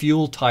from the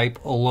fuel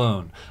type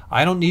alone.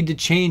 I don't need to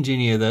change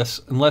any of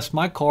this unless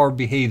my car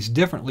behaves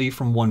differently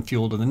from one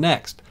fuel to the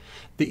next.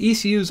 The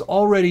ECU is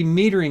already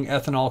metering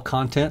ethanol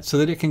content so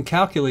that it can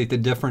calculate the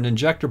different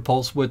injector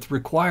pulse width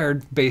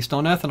required based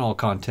on ethanol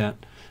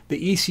content.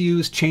 The ECU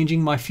is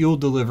changing my fuel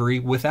delivery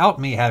without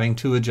me having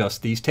to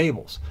adjust these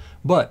tables.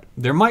 But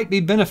there might be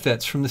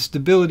benefits from the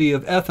stability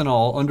of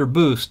ethanol under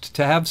boost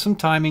to have some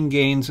timing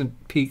gains and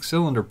peak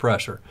cylinder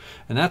pressure.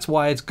 And that's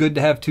why it's good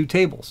to have two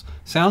tables.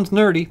 Sounds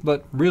nerdy,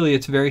 but really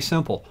it's very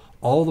simple.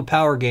 All the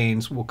power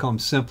gains will come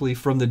simply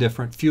from the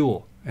different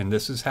fuel. And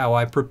this is how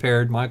I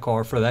prepared my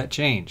car for that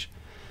change.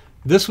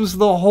 This was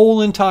the whole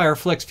entire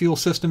FlexFuel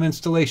system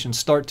installation,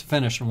 start to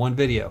finish, in one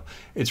video.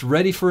 It's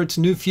ready for its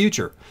new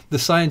future. The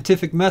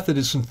scientific method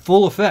is in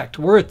full effect.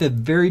 We're at the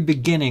very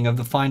beginning of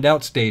the find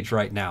out stage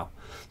right now.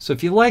 So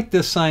if you like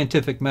this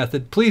scientific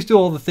method, please do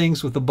all the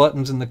things with the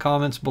buttons in the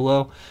comments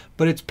below,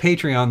 but it's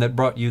Patreon that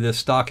brought you this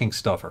stocking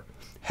stuffer.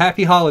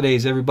 Happy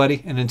holidays,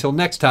 everybody, and until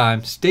next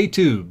time, stay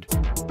tubed.